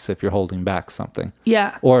sense if you're holding back something.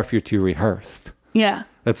 Yeah. Or if you're too rehearsed. Yeah.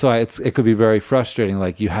 That's why it could be very frustrating.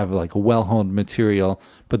 Like you have like a well-honed material,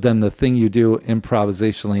 but then the thing you do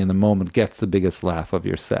improvisationally in the moment gets the biggest laugh of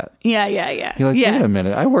your set. Yeah. You're like, wait a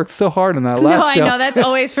minute, I worked so hard on that last No, I joke. know, that's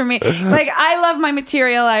always for me. Like I love my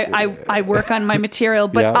material. I work on my material,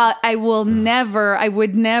 but will never,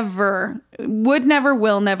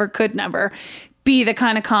 could never be the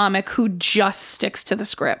kind of comic who just sticks to the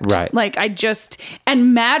script. Right. Like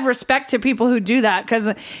and mad respect to people who do that.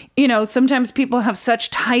 Cause sometimes people have such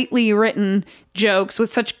tightly written jokes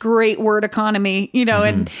with such great word economy,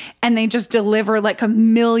 and they just deliver like a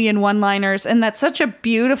million one-liners. And that's such a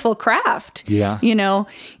beautiful craft. Yeah.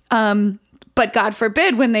 But God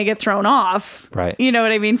forbid when they get thrown off. Right. You know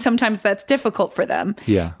what I mean? Sometimes that's difficult for them.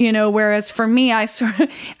 Yeah. Whereas for me, I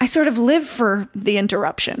sort of live for the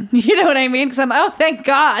interruption. You know what I mean? Because oh, thank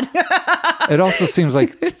God. It also seems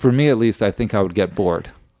like, for me at least, I think I would get bored.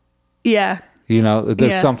 Yeah.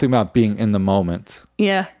 There's something about being in the moment.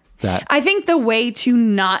 Yeah. I think the way to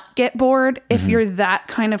not get bored, if you're that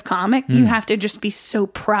kind of comic, you have to just be so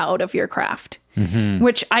proud of your craft,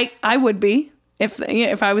 which I would be.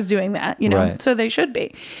 If I was doing that, Right. So they should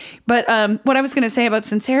be. But what I was going to say about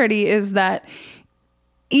sincerity is that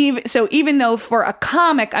even though for a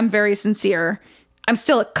comic I'm very sincere, I'm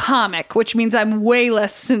still a comic, which means I'm way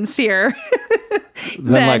less sincere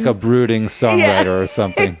than like a brooding songwriter or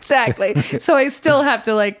something. Exactly. So I still have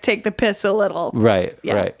to like take the piss a little. Right.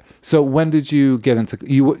 Yeah. Right. So when did you get into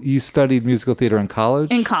you studied musical theater in college?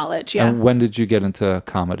 In college, yeah. And when did you get into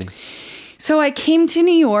comedy? So I came to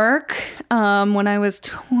New York when I was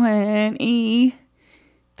 23.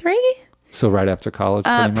 So right after college,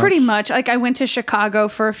 pretty much. Like I went to Chicago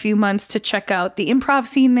for a few months to check out the improv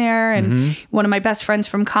scene there, and one of my best friends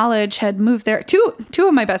from college had moved there. Two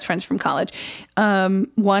of my best friends from college.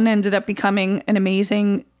 One ended up becoming an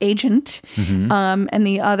amazing agent, and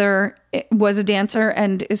the other was a dancer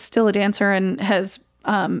and is still a dancer and has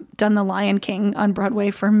done The Lion King on Broadway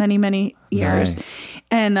for many, many years. Nice.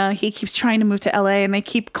 And he keeps trying to move to LA, and they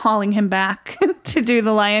keep calling him back to do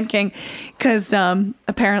The Lion King because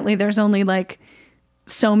apparently there's only like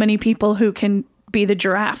so many people who can be the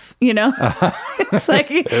giraffe, It's like,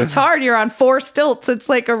 it's hard. You're on 4 stilts. It's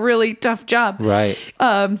like a really tough job. Right.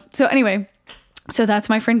 So anyway, so that's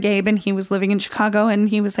my friend Gabe, and he was living in Chicago, and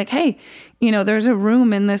he was like, hey, there's a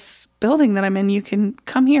room in this building that I'm in. You can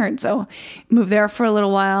come here. And so moved there for a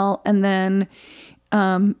little while, and then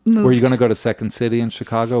moved. Were you going to go to Second City in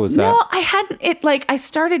Chicago? No, I hadn't. I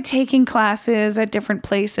started taking classes at different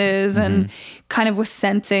places and kind of was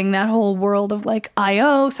sensing that whole world of like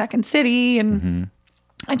IO, Second City. And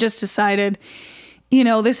I just decided,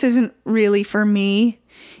 this isn't really for me.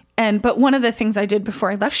 But one of the things I did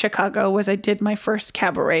before I left Chicago was I did my first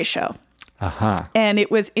cabaret show. And it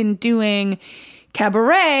was in doing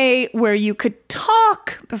cabaret where you could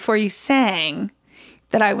talk before you sang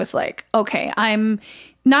that I was like, okay, I'm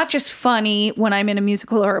not just funny when I'm in a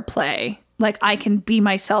musical or a play. Like, I can be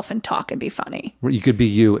myself and talk and be funny. You could be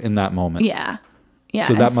you in that moment. Yeah. Yeah.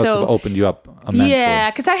 So that must have opened you up immensely.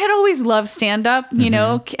 Yeah, because I had always loved stand-up.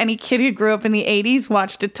 Any kid who grew up in the 80s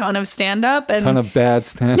watched a ton of stand-up. And ton of bad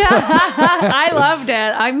stand-up. Yeah, I loved it.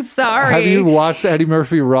 I'm sorry. Have you watched Eddie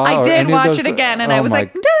Murphy Raw? I did watch it again, and I was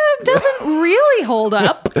like, doesn't really hold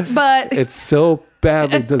up. But it's so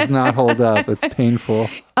badly does not hold up. It's painful.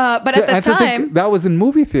 But at the time, that was in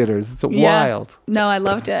movie theaters. It's wild. No, I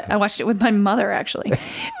loved it. I watched it with my mother, actually.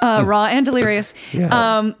 Raw and Delirious.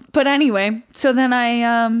 Yeah. But anyway, so then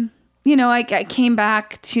I came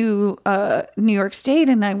back to New York State,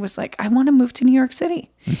 and I was like, I want to move to New York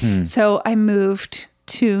City. So I moved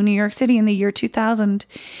to New York City in the year 2000,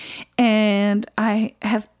 and I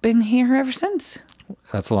have been here ever since.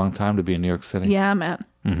 That's a long time to be in New York City. Yeah, man.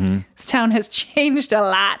 This town has changed a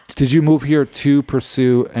lot. Did you move here to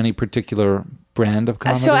pursue any particular brand of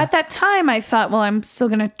comedy? So at that time, I thought, well, I'm still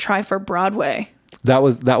going to try for Broadway. That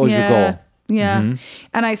was your goal. Yeah.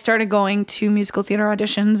 And I started going to musical theater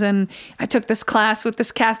auditions, and I took this class with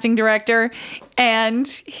this casting director, and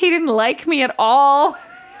he didn't like me at all.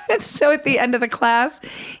 And so at the end of the class,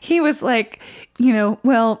 he was like,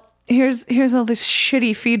 well, here's all this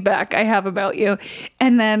shitty feedback I have about you.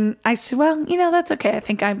 And then I said, well, that's okay. I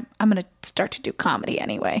think I'm going to start to do comedy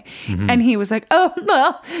anyway. And he was like, oh,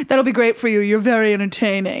 well, that'll be great for you. You're very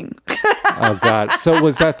entertaining. Oh, God. So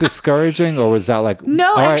was that discouraging, or was that like...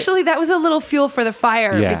 No, actually, that was a little fuel for the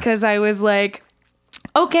fire because I was like,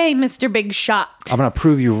 okay, Mr. Big Shot. I'm going to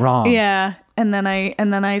prove you wrong. Yeah. And then I,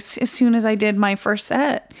 as soon as I did my first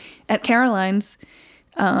set at Caroline's,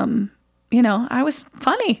 I was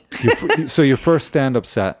funny. So your first stand-up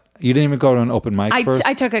set, you didn't even go to an open mic first?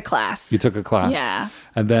 I took a class. You took a class? Yeah.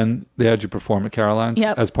 And then they had you perform at Caroline's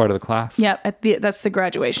as part of the class? Yep. That's the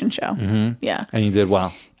graduation show. Yeah. And you did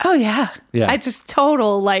well? Oh, yeah. Yeah. I just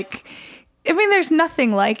there's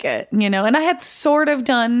nothing like it, And I had sort of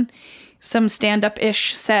done some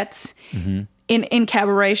stand-up-ish sets in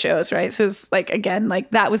cabaret shows, right? So it's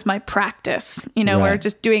that was my practice, where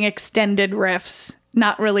just doing extended riffs,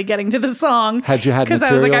 not really getting to the song. Had you had material? Because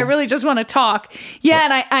I was like, I really just want to talk. Yeah,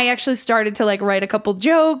 and I actually started to write a couple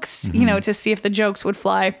jokes, to see if the jokes would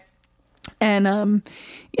fly. And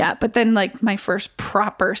but then my first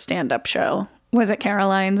proper stand-up show was at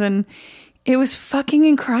Caroline's, and it was fucking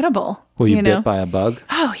incredible. Were you bit by a bug?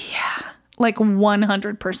 Oh, yeah.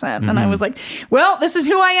 100%. And I was like, well, this is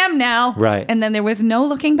who I am now. Right. And then there was no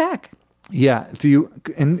looking back. Yeah.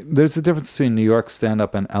 And there's a difference between New York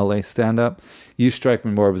stand-up and LA stand-up. You strike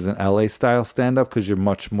me more as an LA style stand-up because you're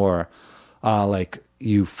much more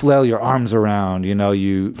you flail your arms around,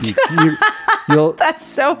 you'll That's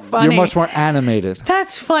so funny. You're much more animated.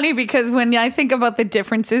 That's funny because when I think about the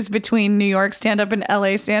differences between New York stand-up and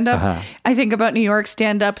LA stand-up, I think about New York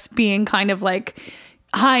stand-ups being kind of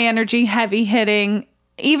high energy, heavy hitting.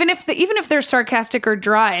 Even if they're sarcastic or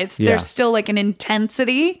dry, there's still an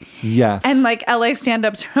intensity. Yes. And LA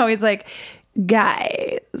stand-ups are always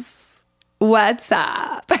guys, what's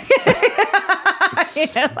up?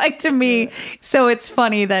 To me. So it's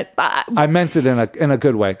funny that I meant it in a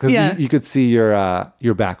good way because you could see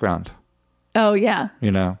your background. Oh yeah.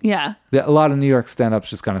 Yeah. A lot of New York stand-ups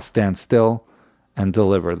just kind of stand still and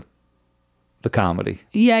deliver the comedy.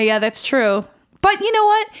 Yeah, that's true. But you know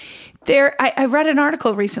what? I read an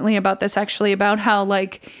article recently about this, actually, about how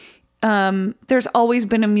there's always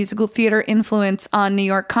been a musical theater influence on New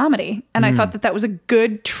York comedy. And I thought that was a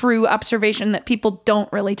good, true observation that people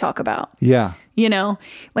don't really talk about. Yeah. A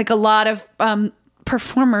lot of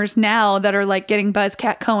performers now that are getting buzz,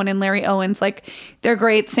 Cat Cohen and Larry Owens, they're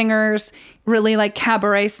great singers, really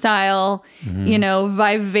cabaret style,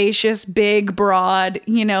 vivacious, big, broad,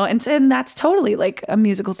 and that's totally a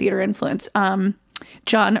musical theater influence.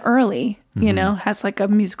 John Early, has a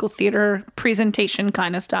musical theater presentation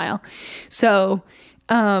kind of style. So,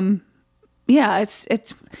 Yeah,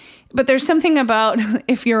 it's but there's something about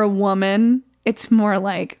if you're a woman, it's more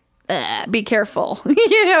like be careful.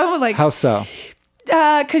 You know, like How so?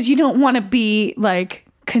 because you don't want to be like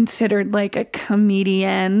considered like a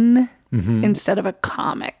comedian instead of a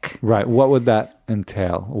comic. Right. What would that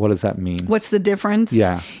entail? What does that mean? What's the difference?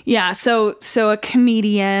 Yeah. So a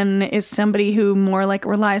comedian is somebody who more like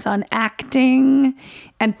relies on acting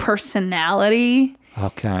and personality.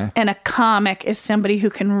 Okay. And a comic is somebody who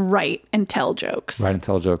can write and tell jokes. Write and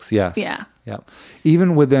tell jokes. Yes. Yeah.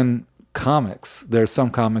 Even within comics, there's some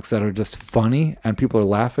comics that are just funny and people are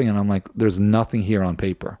laughing and I'm like, there's nothing here on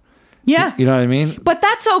paper. Yeah. You know what I mean? But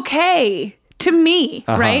that's okay to me,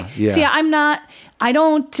 right? Yeah. See, I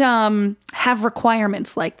don't have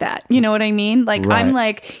requirements like that. You know what I mean? Like, Right. I'm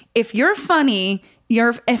like, if you're funny,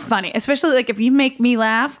 you're funny. Especially like if you make me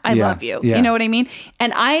laugh, I love you. Yeah. You know what I mean?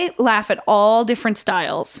 And I laugh at all different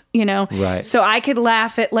styles, you know? Right. So I could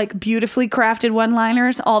laugh at like beautifully crafted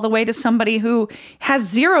one-liners all the way to somebody who has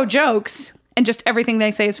zero jokes and just everything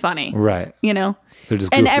they say is funny. Right. You know? They're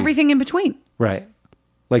just and goofy. everything in between. Right.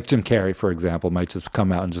 Like Jim Carrey, for example, might just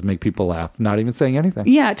come out and just make people laugh, not even saying anything.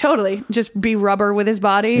 Yeah, totally. Just be rubber with his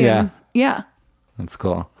body. Yeah. Yeah. That's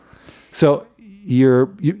cool. So you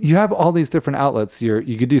have all these different outlets.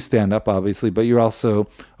 You could do stand up, obviously, but you also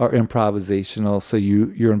are improvisational. So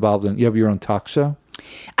you're involved you have your own talk show.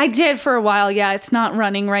 I did for a while. Yeah, it's not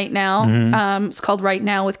running right now. It's called Right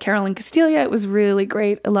Now with Carolyn Castiglia. It was really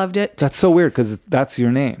great. I loved it. That's so weird because that's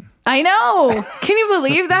your name. I know. Can you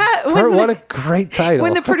believe that? What a great title.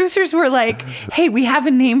 When the producers were like, "Hey, we have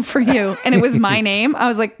a name for you," and it was my name, I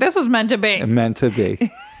was like, "This was meant to be." Meant to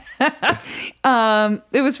be.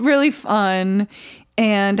 It was really fun.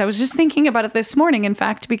 And I was just thinking about it this morning, in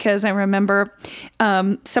fact, because I remember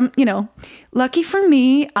lucky for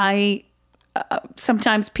me,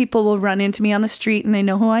 sometimes people will run into me on the street and they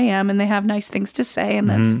know who I am and they have nice things to say. And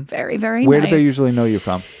that's very, very Where nice. do they usually know you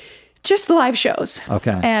from? Just live shows.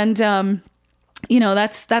 Okay. And,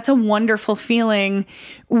 that's a wonderful feeling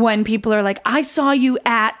when people are like, I saw you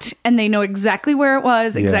at, and they know exactly where it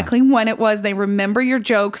was, exactly when it was. They remember your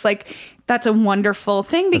jokes. Like, that's a wonderful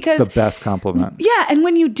thing because it's the best compliment. Yeah. And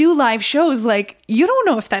when you do live shows, like, you don't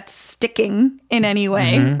know if that's sticking in any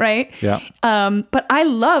way. Right. Yeah. But I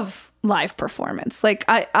love live performance. Like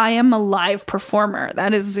I am a live performer.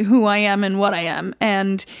 That is who I am and what I am.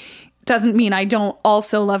 And doesn't mean I don't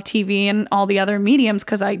also love TV and all the other mediums,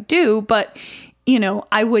 because I do, but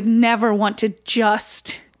I would never want to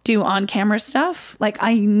just do on-camera stuff. Like,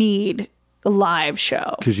 I need a live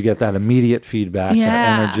show. Because you get that immediate feedback,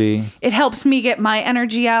 that energy. It helps me get my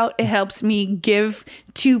energy out. It helps me give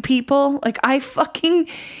to people. Like, I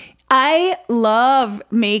love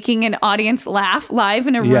making an audience laugh live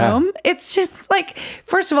in a room. It's just like,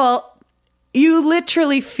 first of all, you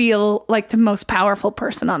literally feel like the most powerful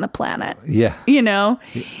person on the planet. Yeah.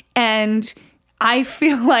 And I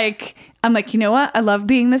feel like, I'm like, you know what? I love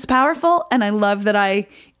being this powerful, and I love that I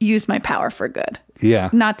use my power for good. Yeah.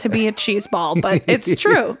 Not to be a cheeseball, but it's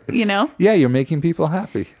true, Yeah, you're making people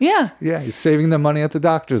happy. Yeah. Yeah, you're saving them money at the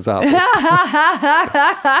doctor's office.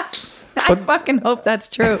 I fucking hope that's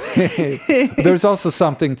true. There's also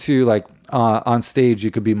something to, like, on stage,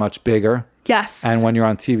 you could be much bigger. Yes. And when you're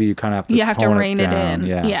on TV, you kind of have to rein it in.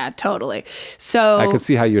 Yeah, totally. So I could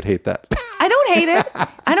see how you'd hate that. I don't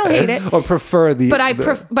hate it. Or prefer the... But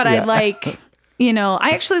I like, I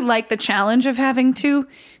actually like the challenge of having to,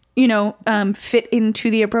 fit into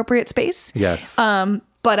the appropriate space. Yes.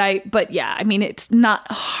 But yeah, I mean, it's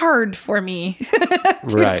not hard for me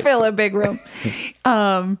to fill a big room.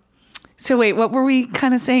 So wait, what were we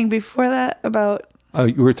kind of saying before that about? Oh,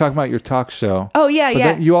 you were talking about your talk show. Oh, yeah, but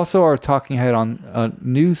yeah. You also are a talking head on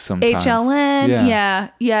news sometimes. HLN,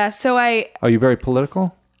 yeah. So Are you very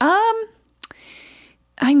political?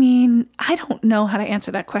 I mean, I don't know how to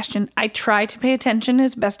answer that question. I try to pay attention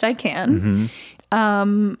as best I can.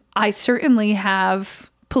 I certainly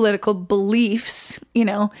have political beliefs,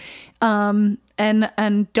 and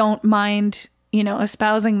don't mind,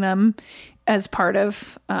 espousing them as part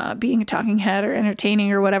of being a talking head or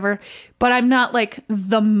entertaining or whatever. But I'm not like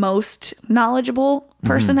the most knowledgeable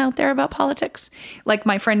person out there about politics. Like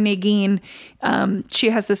my friend Nagin, she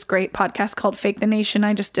has this great podcast called Fake the Nation.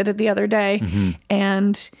 I just did it the other day.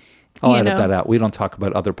 And I'll edit that out. We don't talk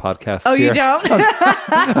about other podcasts. Oh, here. you don't?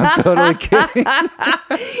 I'm totally kidding.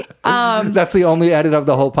 That's the only edit of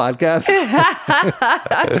the whole podcast.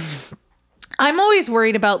 I'm always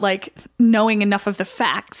worried about like knowing enough of the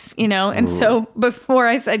facts, And so before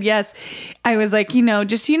I said yes, I was like,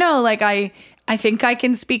 like I I think I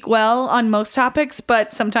can speak well on most topics,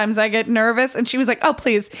 but sometimes I get nervous. And she was like, oh,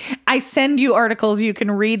 please, I send you articles, you can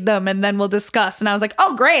read them, and then we'll discuss. And I was like,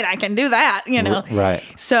 oh, great, I can do that, you know? Right.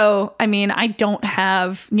 So, I mean, I don't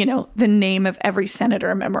have, you know, the name of every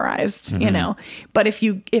senator memorized, you know, but if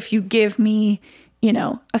you give me, you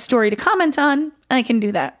know, a story to comment on, I can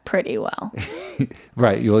do that pretty well.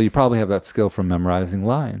 Right. Well, you probably have that skill from memorizing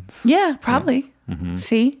lines. Yeah, probably.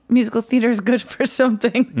 See, musical theater is good for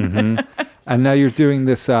something. And now you're doing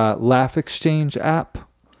this Laugh Exchange app.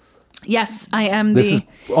 Yes, I am. This is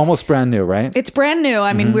almost brand new, right? It's brand new.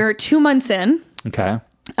 I mean, we're 2 months in. Okay.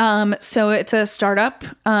 So it's a startup.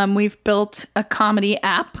 We've built a comedy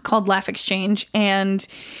app called Laugh Exchange. And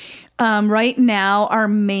right now, our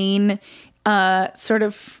main sort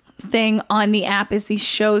of thing on the app is these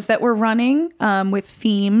shows that we're running with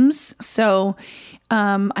themes. So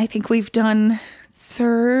I think we've done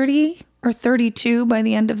 30 or 32 by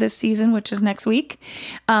the end of this season, which is next week.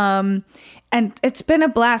 And it's been a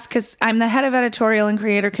blast because I'm the head of editorial and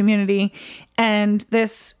creator community. And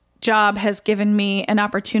this job has given me an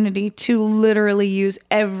opportunity to literally use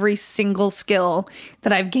every single skill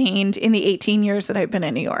that I've gained in the 18 years that I've been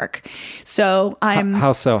in New York. So I'm...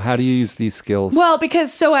 How so? How do you use these skills? Well,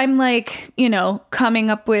 because so I'm like, you know,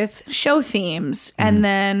 coming up with show themes and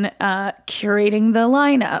then curating the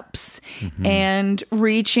lineups and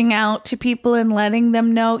reaching out to people and letting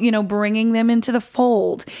them know, you know, bringing them into the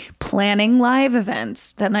fold, planning live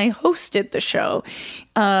events. Then I hosted the show.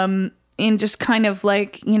 And just kind of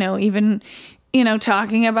like, you know, even, you know,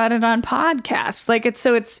 talking about it on podcasts. Like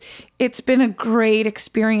it's been a great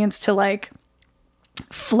experience to like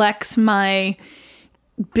flex my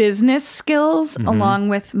business skills along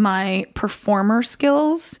with my performer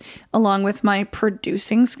skills, along with my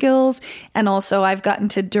producing skills. And also I've gotten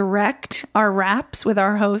to direct our raps with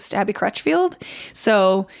our host, Abby Crutchfield.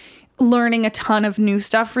 So learning a ton of new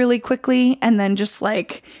stuff really quickly and then just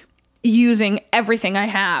like using everything I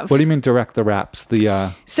have. What do you mean direct the raps?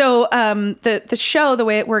 So the show, the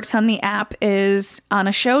way it works on the app is on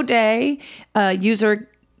a show day, a user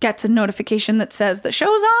gets a notification that says the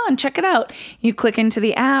show's on, check it out. You click into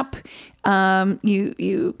the app,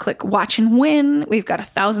 you click watch and win. We've got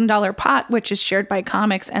 $1,000 pot, which is shared by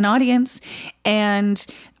comics and audience. And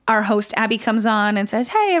our host Abby comes on and says,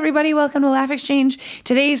 hey, everybody, welcome to Laugh Exchange.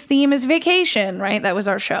 Today's theme is vacation, right? That was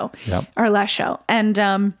our show, our last show.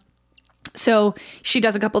 And so she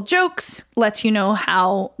does a couple jokes, lets you know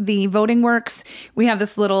how the voting works. We have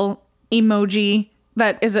this little emoji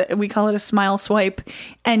that is we call it a smile swipe,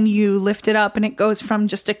 and you lift it up and it goes from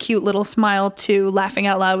just a cute little smile to laughing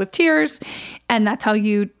out loud with tears. And that's how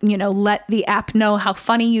you know, let the app know how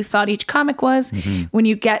funny you thought each comic was. When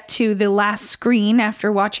you get to the last screen after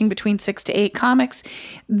watching between 6 to 8 comics,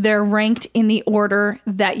 they're ranked in the order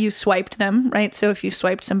that you swiped them, right? So if you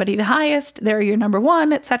swiped somebody the highest, they're your number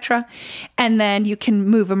one, etc. And then you can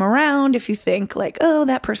move them around if you think like, oh,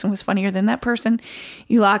 that person was funnier than that person.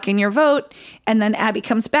 You lock in your vote, and then Abby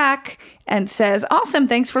comes back and says, awesome,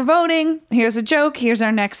 thanks for voting. Here's a joke. Here's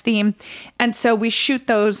our next theme. And so we shoot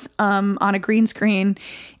those on a green screen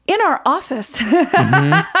in our office.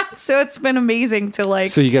 So it's been amazing to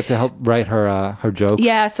like... So you get to help write her jokes?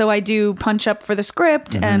 Yeah, so I do punch up for the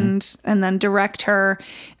script and then direct her,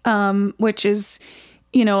 which is,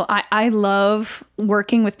 you know, I love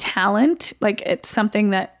working with talent. Like it's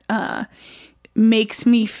something that makes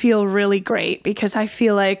me feel really great because I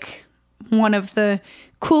feel like one of the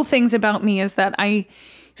cool things about me is that I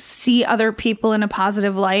see other people in a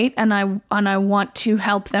positive light and I want to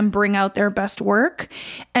help them bring out their best work.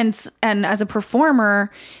 And as a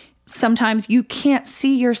performer, sometimes you can't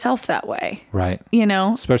see yourself that way. Right. You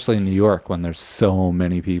know? Especially in New York when there's so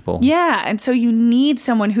many people. Yeah. And so you need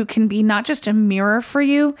someone who can be not just a mirror for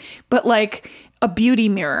you, but like a beauty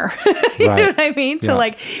mirror. You know what I mean? Yeah. So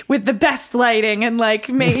like with the best lighting and like,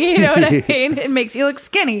 you know what I mean? It makes you look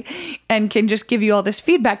skinny and can just give you all this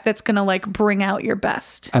feedback that's going to like bring out your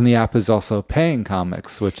best. And the app is also paying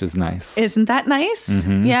comics, which is nice. Isn't that nice?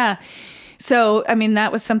 Yeah. So, I mean,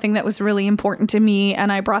 that was something that was really important to me.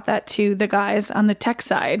 And I brought that to the guys on the tech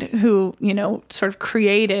side who, you know, sort of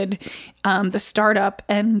created the startup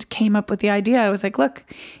and came up with the idea. I was like, look,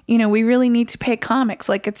 you know, we really need to pay comics.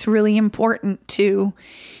 Like, it's really important to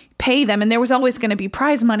pay them. And there was always going to be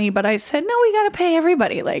prize money. But I said, no, we got to pay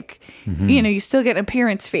everybody. Like, you know, you still get an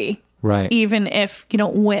appearance fee. Right. Even if you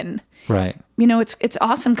don't win. Right. You know, it's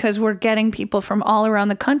awesome because we're getting people from all around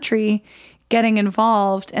the country getting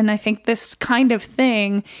involved. And I think this kind of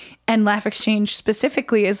thing, and Laugh Exchange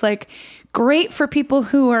specifically, is like great for people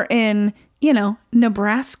who are in, you know,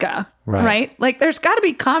 Nebraska, right? Like there's got to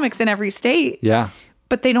be comics in every state. Yeah.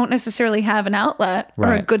 but they don't necessarily have an outlet or a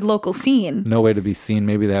Right. good local scene. No way to be seen.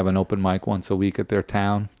 Maybe they have an open mic once a week at their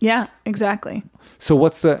town. Yeah, exactly. So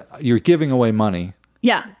you're giving away money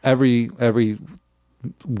Yeah. every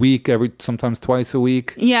week, sometimes twice a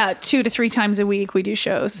week. Yeah, 2 to 3 times a week we do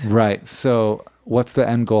shows. Right. So what's the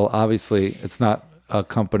end goal? Obviously, it's not a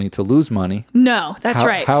company to lose money. No, that's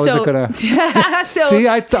right. How is it gonna? See,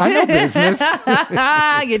 I know business.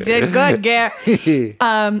 You did good, Gare.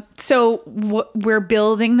 So we're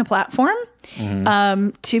building the platform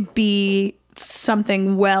to be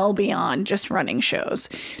something well beyond just running shows.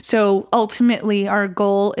 So ultimately, our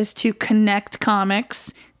goal is to connect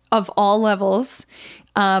comics of all levels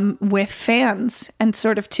with fans and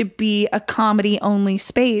sort of to be a comedy only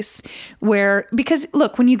space because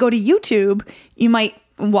look, when you go to YouTube, you might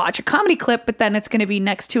watch a comedy clip, but then it's going to be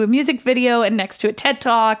next to a music video and next to a TED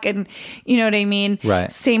Talk, and you know what I mean?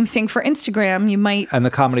 Right. Same thing for Instagram. You might... And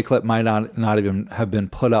the comedy clip might not even have been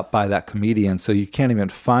put up by that comedian, so you can't even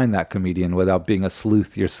find that comedian without being a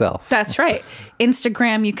sleuth yourself. That's right.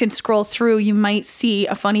 Instagram, you can scroll through, you might see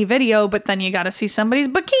a funny video, but then you got to see somebody's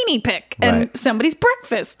bikini pic and Right. somebody's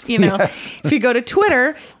breakfast, you know? Yes. If you go to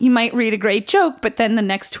Twitter, you might read a great joke, but then the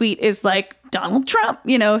next tweet is like Donald Trump,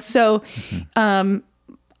 you know? So,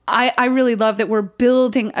 I really love that we're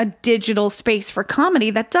building a digital space for comedy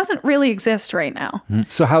that doesn't really exist right now.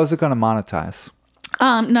 So how is it going to monetize?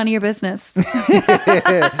 None of your business. Is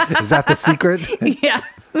that the secret? Yeah.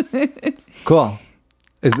 Cool.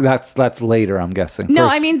 That's later, I'm guessing. No,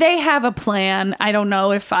 First- I mean, they have a plan. I don't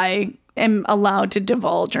know if I am allowed to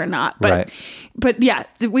divulge or not. But Right. but yeah,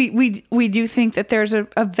 we do think that there's a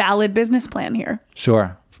valid business plan here.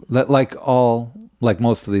 Sure. Like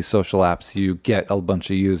most of these social apps, you get a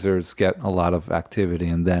bunch of users, get a lot of activity,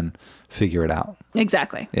 and then figure it out.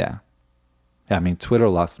 Exactly. Yeah. I mean, Twitter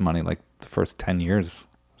lost money like the first 10 years.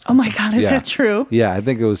 Oh my God, is Yeah. that true? Yeah, I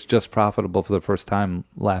think it was just profitable for the first time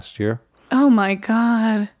last year. Oh my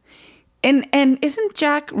God. And isn't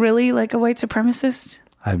Jack really like a white supremacist?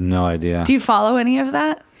 I have no idea. Do you follow any of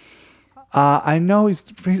that? I know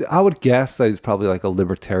I would guess that he's probably like a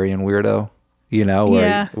libertarian weirdo, you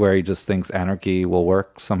know, where he just thinks anarchy will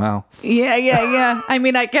work somehow. Yeah. I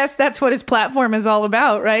mean, I guess that's what his platform is all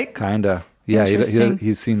about, right? Kinda. Yeah, Interesting.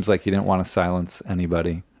 he seems like he didn't want to silence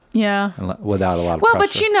anybody Yeah. without a lot of Well, pressure.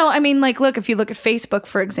 but you know, I mean, like, look, if you look at Facebook,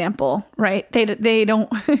 for example, right? They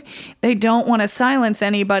don't they don't want to silence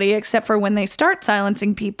anybody except for when they start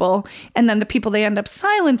silencing people, and then the people they end up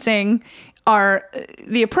silencing are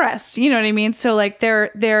the oppressed. You know what I mean? So like their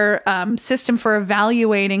system for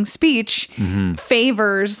evaluating speech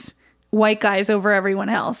favors white guys over everyone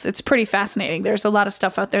else. It's pretty fascinating. There's a lot of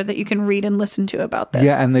stuff out there that you can read and listen to about this.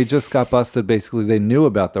 Yeah, and they just got busted. Basically, they knew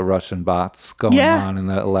about the Russian bots going Yeah. on in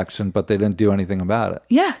the election, but they didn't do anything about it.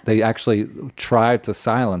 Yeah. They actually tried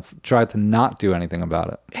to not do anything about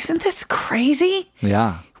it. Isn't this crazy?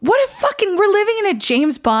 Yeah. What if we're living in a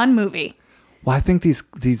James Bond movie. Well, I think these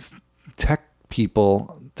tech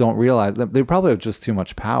people don't realize that they probably have just too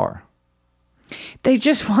much power. They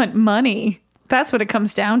just want money. That's what it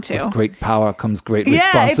comes down to. With great power comes great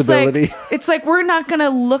responsibility. It's like we're not going to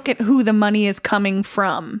look at who the money is coming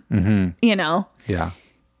from, you know? Yeah.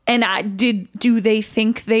 And do they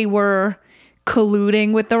think they were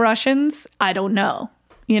colluding with the Russians? I don't know.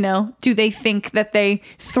 You know, do they think that they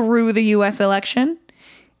threw the U.S. election?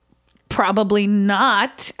 Probably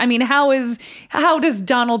not. I mean, how does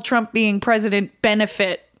Donald Trump being president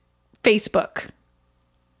benefit Facebook?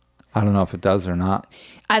 I don't know if it does or not.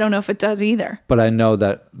 I don't know if it does either. But I know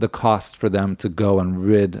that the cost for them to go and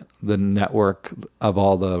rid the network of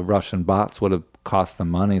all the Russian bots would have cost them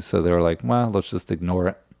money. So they were like, well, let's just ignore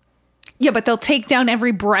it. Yeah, but they'll take down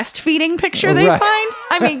every breastfeeding picture they Right. find.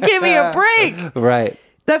 I mean, give me a break. Right.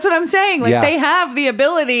 That's what I'm saying. Like, Yeah. they have the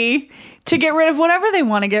ability to get rid of whatever they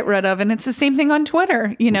want to get rid of. And it's the same thing on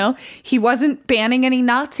Twitter. You know, he wasn't banning any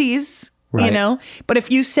Nazis, you Right. know, but if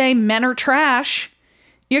you say men are trash,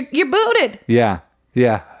 you're booted. Yeah.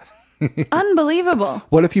 Yeah. Unbelievable.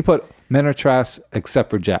 What if you put men are trash except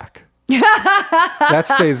for Jack? That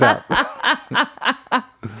stays up.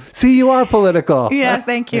 See, you are political. Yeah,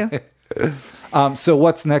 thank you. So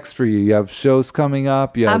what's next for you? You have shows coming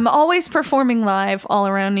up. You have, I'm always performing live all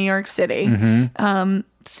around New York City.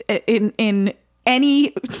 In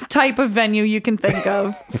any type of venue you can think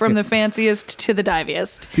of, from the fanciest to the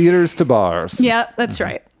diviest. theaters to bars. Yeah, that's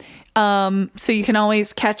right. So you can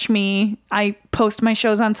always catch me. I post my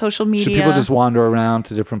shows on social media. Should people just wander around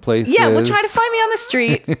to different places? Yeah, well, try to find me on the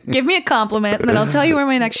street. Give me a compliment, and then I'll tell you where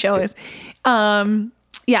my next show is.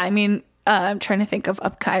 Yeah, I mean, I'm trying to think of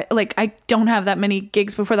like I don't have that many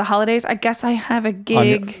gigs before the holidays. I guess I have a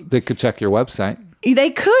gig. They could check your website.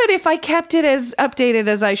 They could if I kept it as updated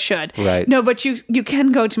as I should. Right. No, but you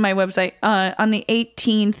can go to my website. On the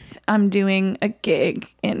 18th, I'm doing a gig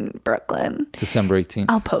in Brooklyn. December 18th.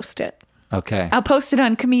 I'll post it. Okay. I'll post it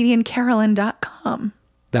on comediancarolyn.com.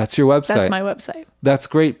 That's your website. That's my website. That's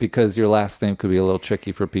great because your last name could be a little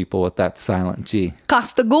tricky for people with that silent G.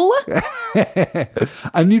 Castiglia?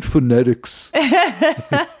 I need phonetics.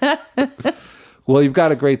 Well, you've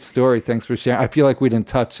got a great story. Thanks for sharing. I feel like we didn't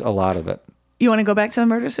touch a lot of it. You want to go back to the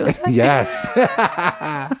murder-suicide? Yes.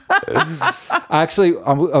 Actually,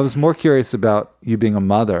 I was more curious about you being a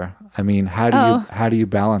mother. I mean, how do you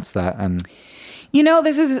balance that? And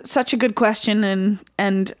this is such a good question,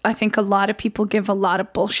 and I think a lot of people give a lot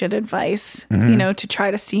of bullshit advice, to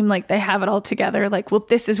try to seem like they have it all together. Like, well,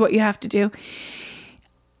 this is what you have to do.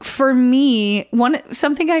 For me,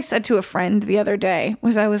 something I said to a friend the other day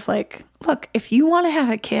was, I was like, look, if you want to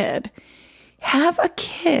have a kid, have a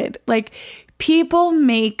kid. Like, people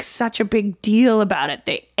make such a big deal about it.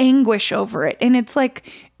 They anguish over it. And it's like,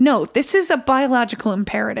 no, this is a biological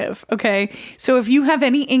imperative, okay? So if you have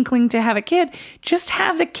any inkling to have a kid, just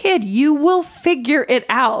have the kid. You will figure it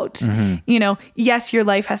out. Yes, your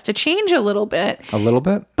life has to change a little bit. A little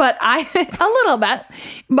bit? But a little bit.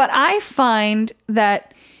 But I find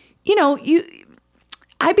that,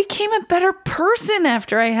 I became a better person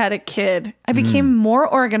after I had a kid. I became more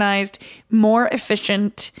organized, more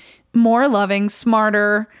efficient, more loving,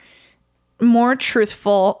 smarter, more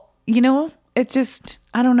truthful. It just,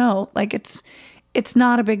 I don't know. Like, it's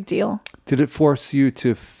not a big deal. Did it force you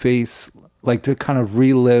to to kind of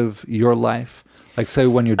relive your life? Like, say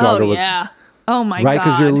when your daughter was... Oh my God. Right,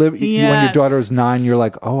 because when your daughter was 9, you're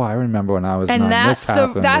like, oh, I remember when I was 9. And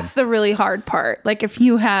that's the really hard part. Like, if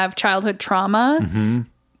you have childhood trauma,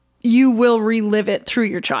 you will relive it through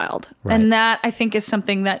your child. Right. And that, I think, is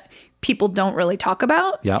something that people don't really talk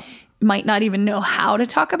about. Yeah. Might not even know how to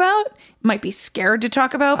talk about, might be scared to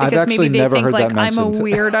talk about because maybe they think like I'm a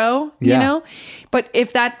weirdo, But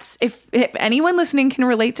if anyone listening can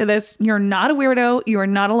relate to this, you're not a weirdo, you are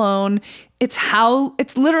not alone. It's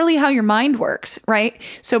literally how your mind works, right?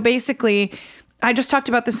 So basically, I just talked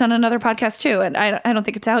about this on another podcast too, and I don't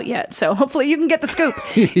think it's out yet. So hopefully you can get the scoop.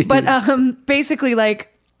 But basically,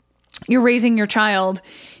 like, you're raising your child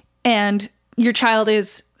and your child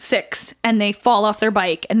is 6 and they fall off their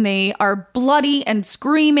bike and they are bloody and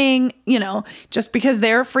screaming, just because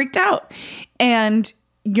they're freaked out. And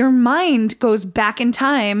your mind goes back in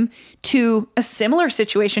time to a similar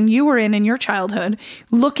situation you were in your childhood,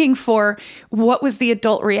 looking for what was the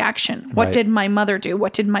adult reaction? What did my mother do?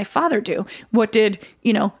 What did my father do? What did,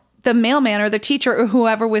 the mailman or the teacher or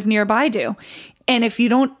whoever was nearby do? And if you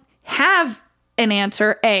don't have an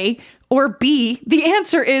answer, A, or B, the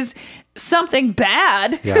answer is something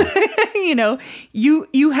bad. Yeah.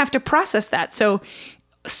 You have to process that.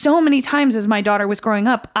 So many times as my daughter was growing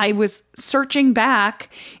up, I was searching back,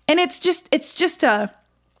 and it's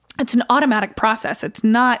an automatic process. It's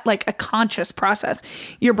not like a conscious process.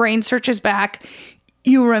 Your brain searches back.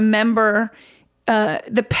 You remember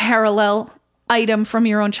the parallel item from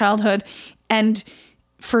your own childhood. And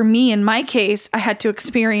for me, in my case, I had to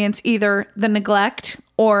experience either the neglect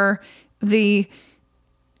or the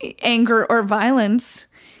anger or violence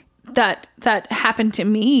that happened to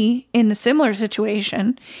me in a similar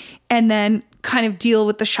situation, and then kind of deal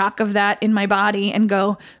with the shock of that in my body and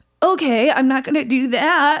go, okay, I'm not going to do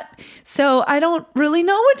that. So I don't really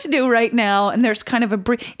know what to do right now. And there's kind of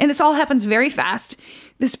and this all happens very fast,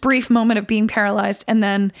 this brief moment of being paralyzed and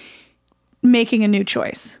then making a new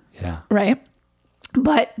choice. Yeah. Right.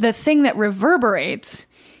 But the thing that reverberates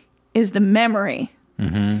is the memory.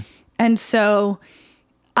 Mm-hmm. And so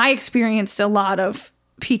I experienced a lot of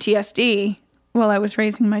PTSD while I was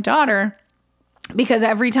raising my daughter, because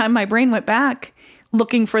every time my brain went back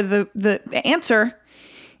looking for the answer,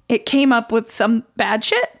 it came up with some bad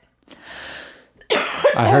shit.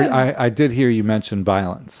 I did hear you mention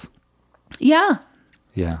violence. Yeah.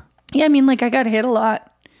 Yeah. Yeah, I mean, like, I got hit a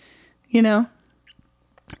lot, and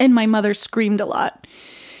my mother screamed a lot.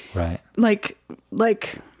 Right. Like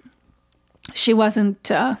she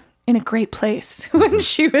wasn't in a great place when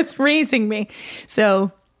she was raising me.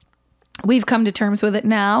 So we've come to terms with it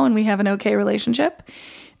now, and we have an okay relationship.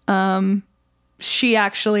 She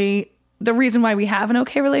actually, the reason why we have an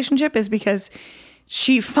okay relationship is because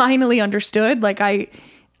she finally understood. Like,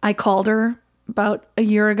 I called her about a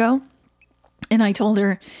year ago and I told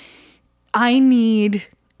her, I need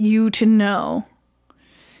you to know,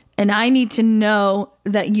 and I need to know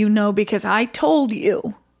that because I told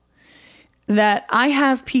you that I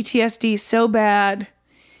have PTSD so bad,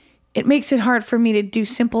 it makes it hard for me to do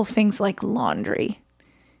simple things like laundry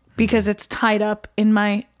because it's tied up in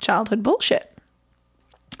my childhood bullshit.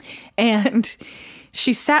 And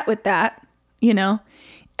she sat with that, you know,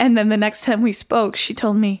 and then the next time we spoke, she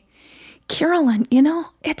told me, Carolyn, you know,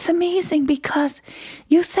 it's amazing because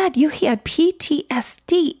you said you had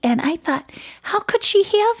PTSD. And I thought, how could she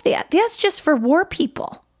have that? That's just for war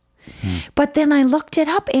people. But then I looked it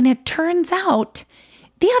up and it turns out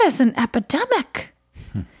that is an epidemic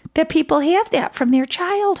that people have that from their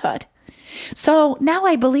childhood. So now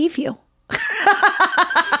I believe you.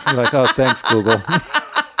 You're like, oh, thanks, Google.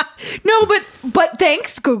 No, but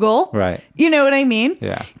thanks, Google. Right. You know what I mean?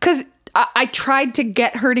 Yeah. Because I tried to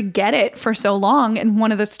get her to get it for so long. And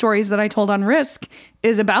one of the stories that I told on Risk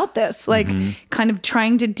is about this, like kind of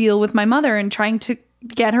trying to deal with my mother and trying to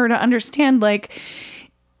get her to understand, like,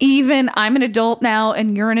 even I'm an adult now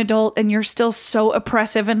and you're an adult and you're still so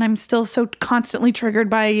oppressive and I'm still so constantly triggered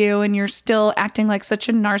by you and you're still acting like such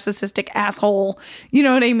a narcissistic asshole. You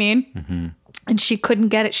know what I mean? And she couldn't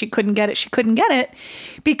get it. She couldn't get it. She couldn't get it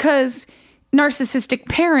because narcissistic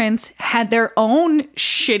parents had their own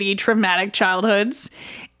shitty traumatic childhoods.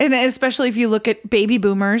 And especially if you look at baby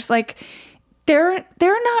boomers, like they're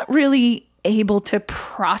not really able to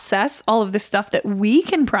process all of the stuff that we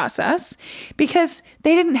can process because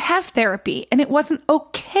they didn't have therapy and it wasn't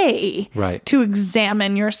okay to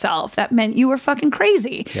examine yourself. That meant you were fucking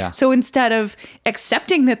crazy. Yeah. So instead of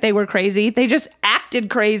accepting that they were crazy, they just acted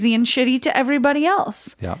crazy and shitty to everybody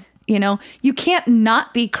else. Yeah. You know, you can't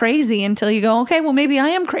not be crazy until you go, okay, well, maybe I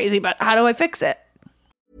am crazy, but how do I fix it?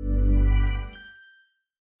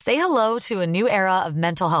 Say hello to a new era of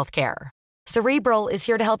mental health care. Cerebral is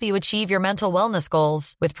here to help you achieve your mental wellness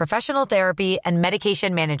goals with professional therapy and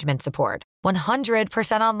medication management support.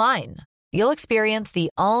 100% online. You'll experience the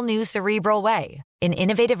all-new Cerebral Way, an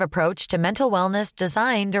innovative approach to mental wellness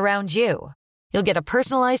designed around you. You'll get a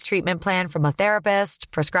personalized treatment plan from a therapist,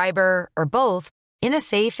 prescriber, or both in a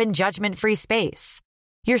safe and judgment-free space.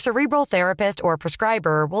 Your Cerebral therapist or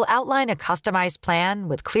prescriber will outline a customized plan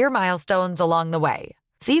with clear milestones along the way,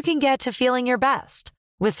 so you can get to feeling your best.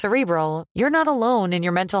 With Cerebral, you're not alone in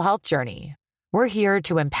your mental health journey. We're here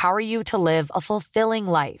to empower you to live a fulfilling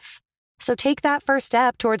life. So take that first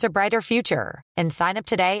step towards a brighter future and sign up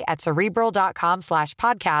today at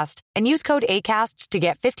Cerebral.com/podcast and use code ACAST to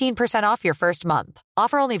get 15% off your first month.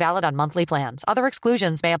 Offer only valid on monthly plans. Other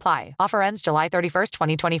exclusions may apply. Offer ends July 31st,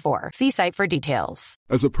 2024. See site for details.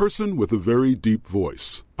 As a person with a very deep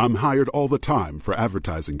voice, I'm hired all the time for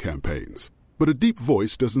advertising campaigns. But a deep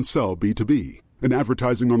voice doesn't sell B2B. And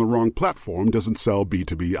advertising on the wrong platform doesn't sell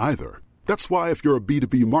B2B either. That's why if you're a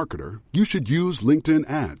B2B marketer, you should use LinkedIn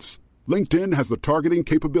ads. LinkedIn has the targeting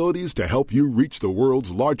capabilities to help you reach the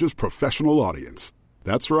world's largest professional audience.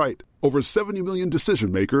 That's right. Over 70 million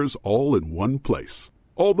decision makers all in one place.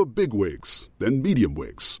 All the big wigs, then medium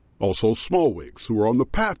wigs. Also small wigs who are on the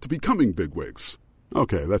path to becoming big wigs.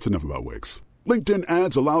 Okay, that's enough about wigs. LinkedIn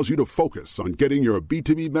ads allows you to focus on getting your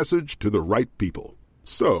B2B message to the right people.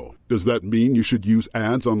 So, does that mean you should use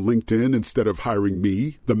ads on LinkedIn instead of hiring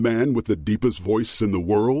me, the man with the deepest voice in the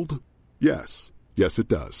world? Yes. Yes, it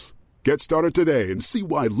does. Get started today and see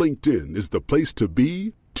why LinkedIn is the place to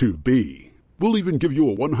be to be. We'll even give you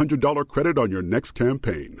a $100 credit on your next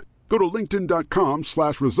campaign. Go to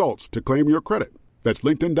linkedin.com/results to claim your credit. That's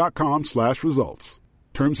linkedin.com/results.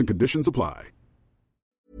 Terms and conditions apply.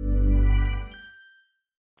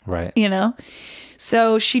 Right. You know?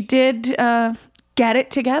 So she did get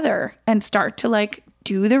it together and start to like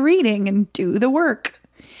do the reading and do the work.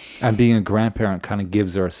 And being a grandparent kind of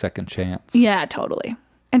gives her a second chance. Yeah, totally.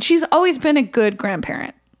 And she's always been a good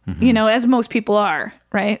grandparent, you know, as most people are,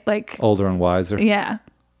 right? Like older and wiser. Yeah.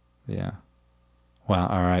 Yeah. Wow.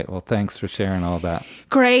 All right. Well, thanks for sharing all that.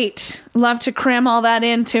 Great. Love to cram all that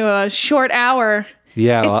into a short hour.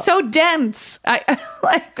 Yeah. It's so dense. I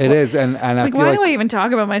like it is. And I like, feel why do I even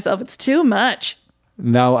talk about myself? It's too much.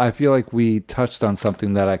 No, I feel like we touched on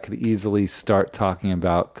something that I could easily start talking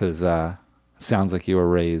about because it sounds like you were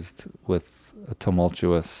raised with a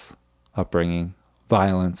tumultuous upbringing,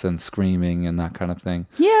 violence and screaming and that kind of thing.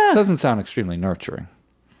 Yeah. It doesn't sound extremely nurturing.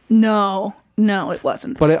 No, it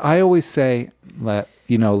wasn't. But I always say that,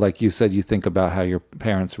 you know, like you said, you think about how your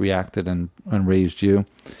parents reacted and raised you.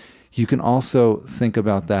 You can also think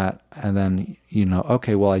about that and then, you know,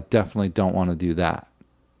 okay, well, I definitely don't want to do that.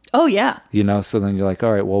 Oh, yeah. You know, so then you're like,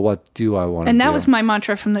 all right, well, what do I want to do? And that was my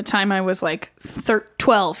mantra from the time I was like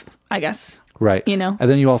 12, I guess. Right. You know?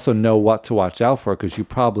 And then you also know what to watch out for because you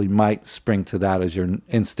probably might spring to that as your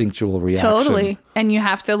instinctual reaction. Totally. And you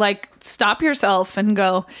have to like stop yourself and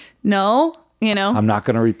go, no, you know? I'm not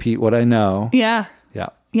going to repeat what I know. Yeah. Yeah.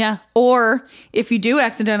 Yeah. Or if you do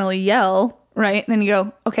accidentally yell, right? And then you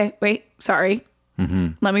go, okay, wait, sorry.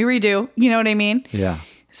 Let me redo. You know what I mean? Yeah.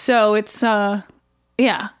 So it's,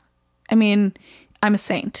 yeah. I mean, I'm a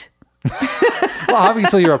saint. Well,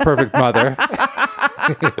 obviously you're a perfect mother.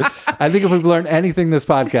 I think if we've learned anything this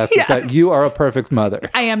podcast, it's that you are a perfect mother.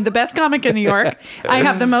 I am the best comic in New York. I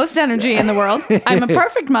have the most energy in the world. I'm a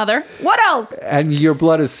perfect mother. What else? And your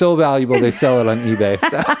blood is so valuable, they sell it on eBay.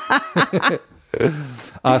 So.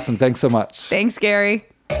 Awesome. Thanks so much. Thanks, Gary.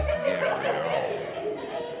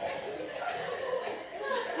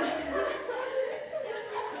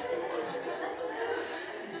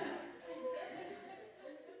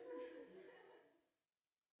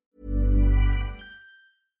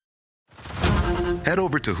 Head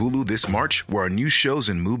over to Hulu this March, where our new shows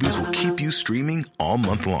and movies will keep you streaming all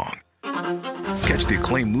month long. Catch the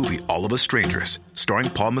acclaimed movie All of Us Strangers, starring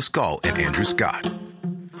Paul Mescal and Andrew Scott.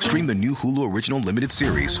 Stream the new Hulu original limited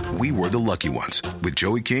series We Were the Lucky Ones with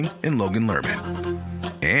Joey King and Logan Lerman.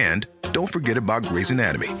 And don't forget about Grey's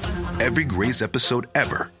Anatomy. Every Grey's episode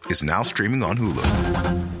ever is now streaming on Hulu.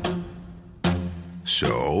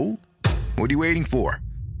 So, what are you waiting for?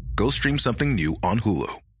 Go stream something new on Hulu.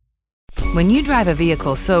 When you drive a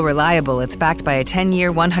vehicle so reliable it's backed by a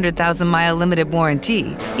 10-year, 100,000-mile limited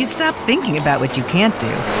warranty, you stop thinking about what you can't do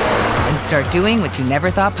and start doing what you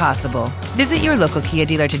never thought possible. Visit your local Kia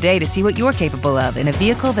dealer today to see what you're capable of in a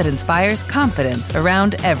vehicle that inspires confidence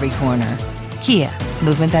around every corner. Kia,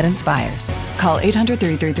 movement that inspires. Call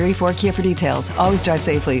 800-333-4KIA for details. Always drive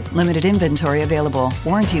safely. Limited inventory available.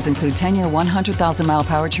 Warranties include 10-year 100,000-mile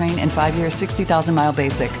powertrain and 5-year 60,000-mile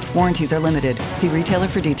basic. Warranties are limited. See retailer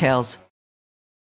for details.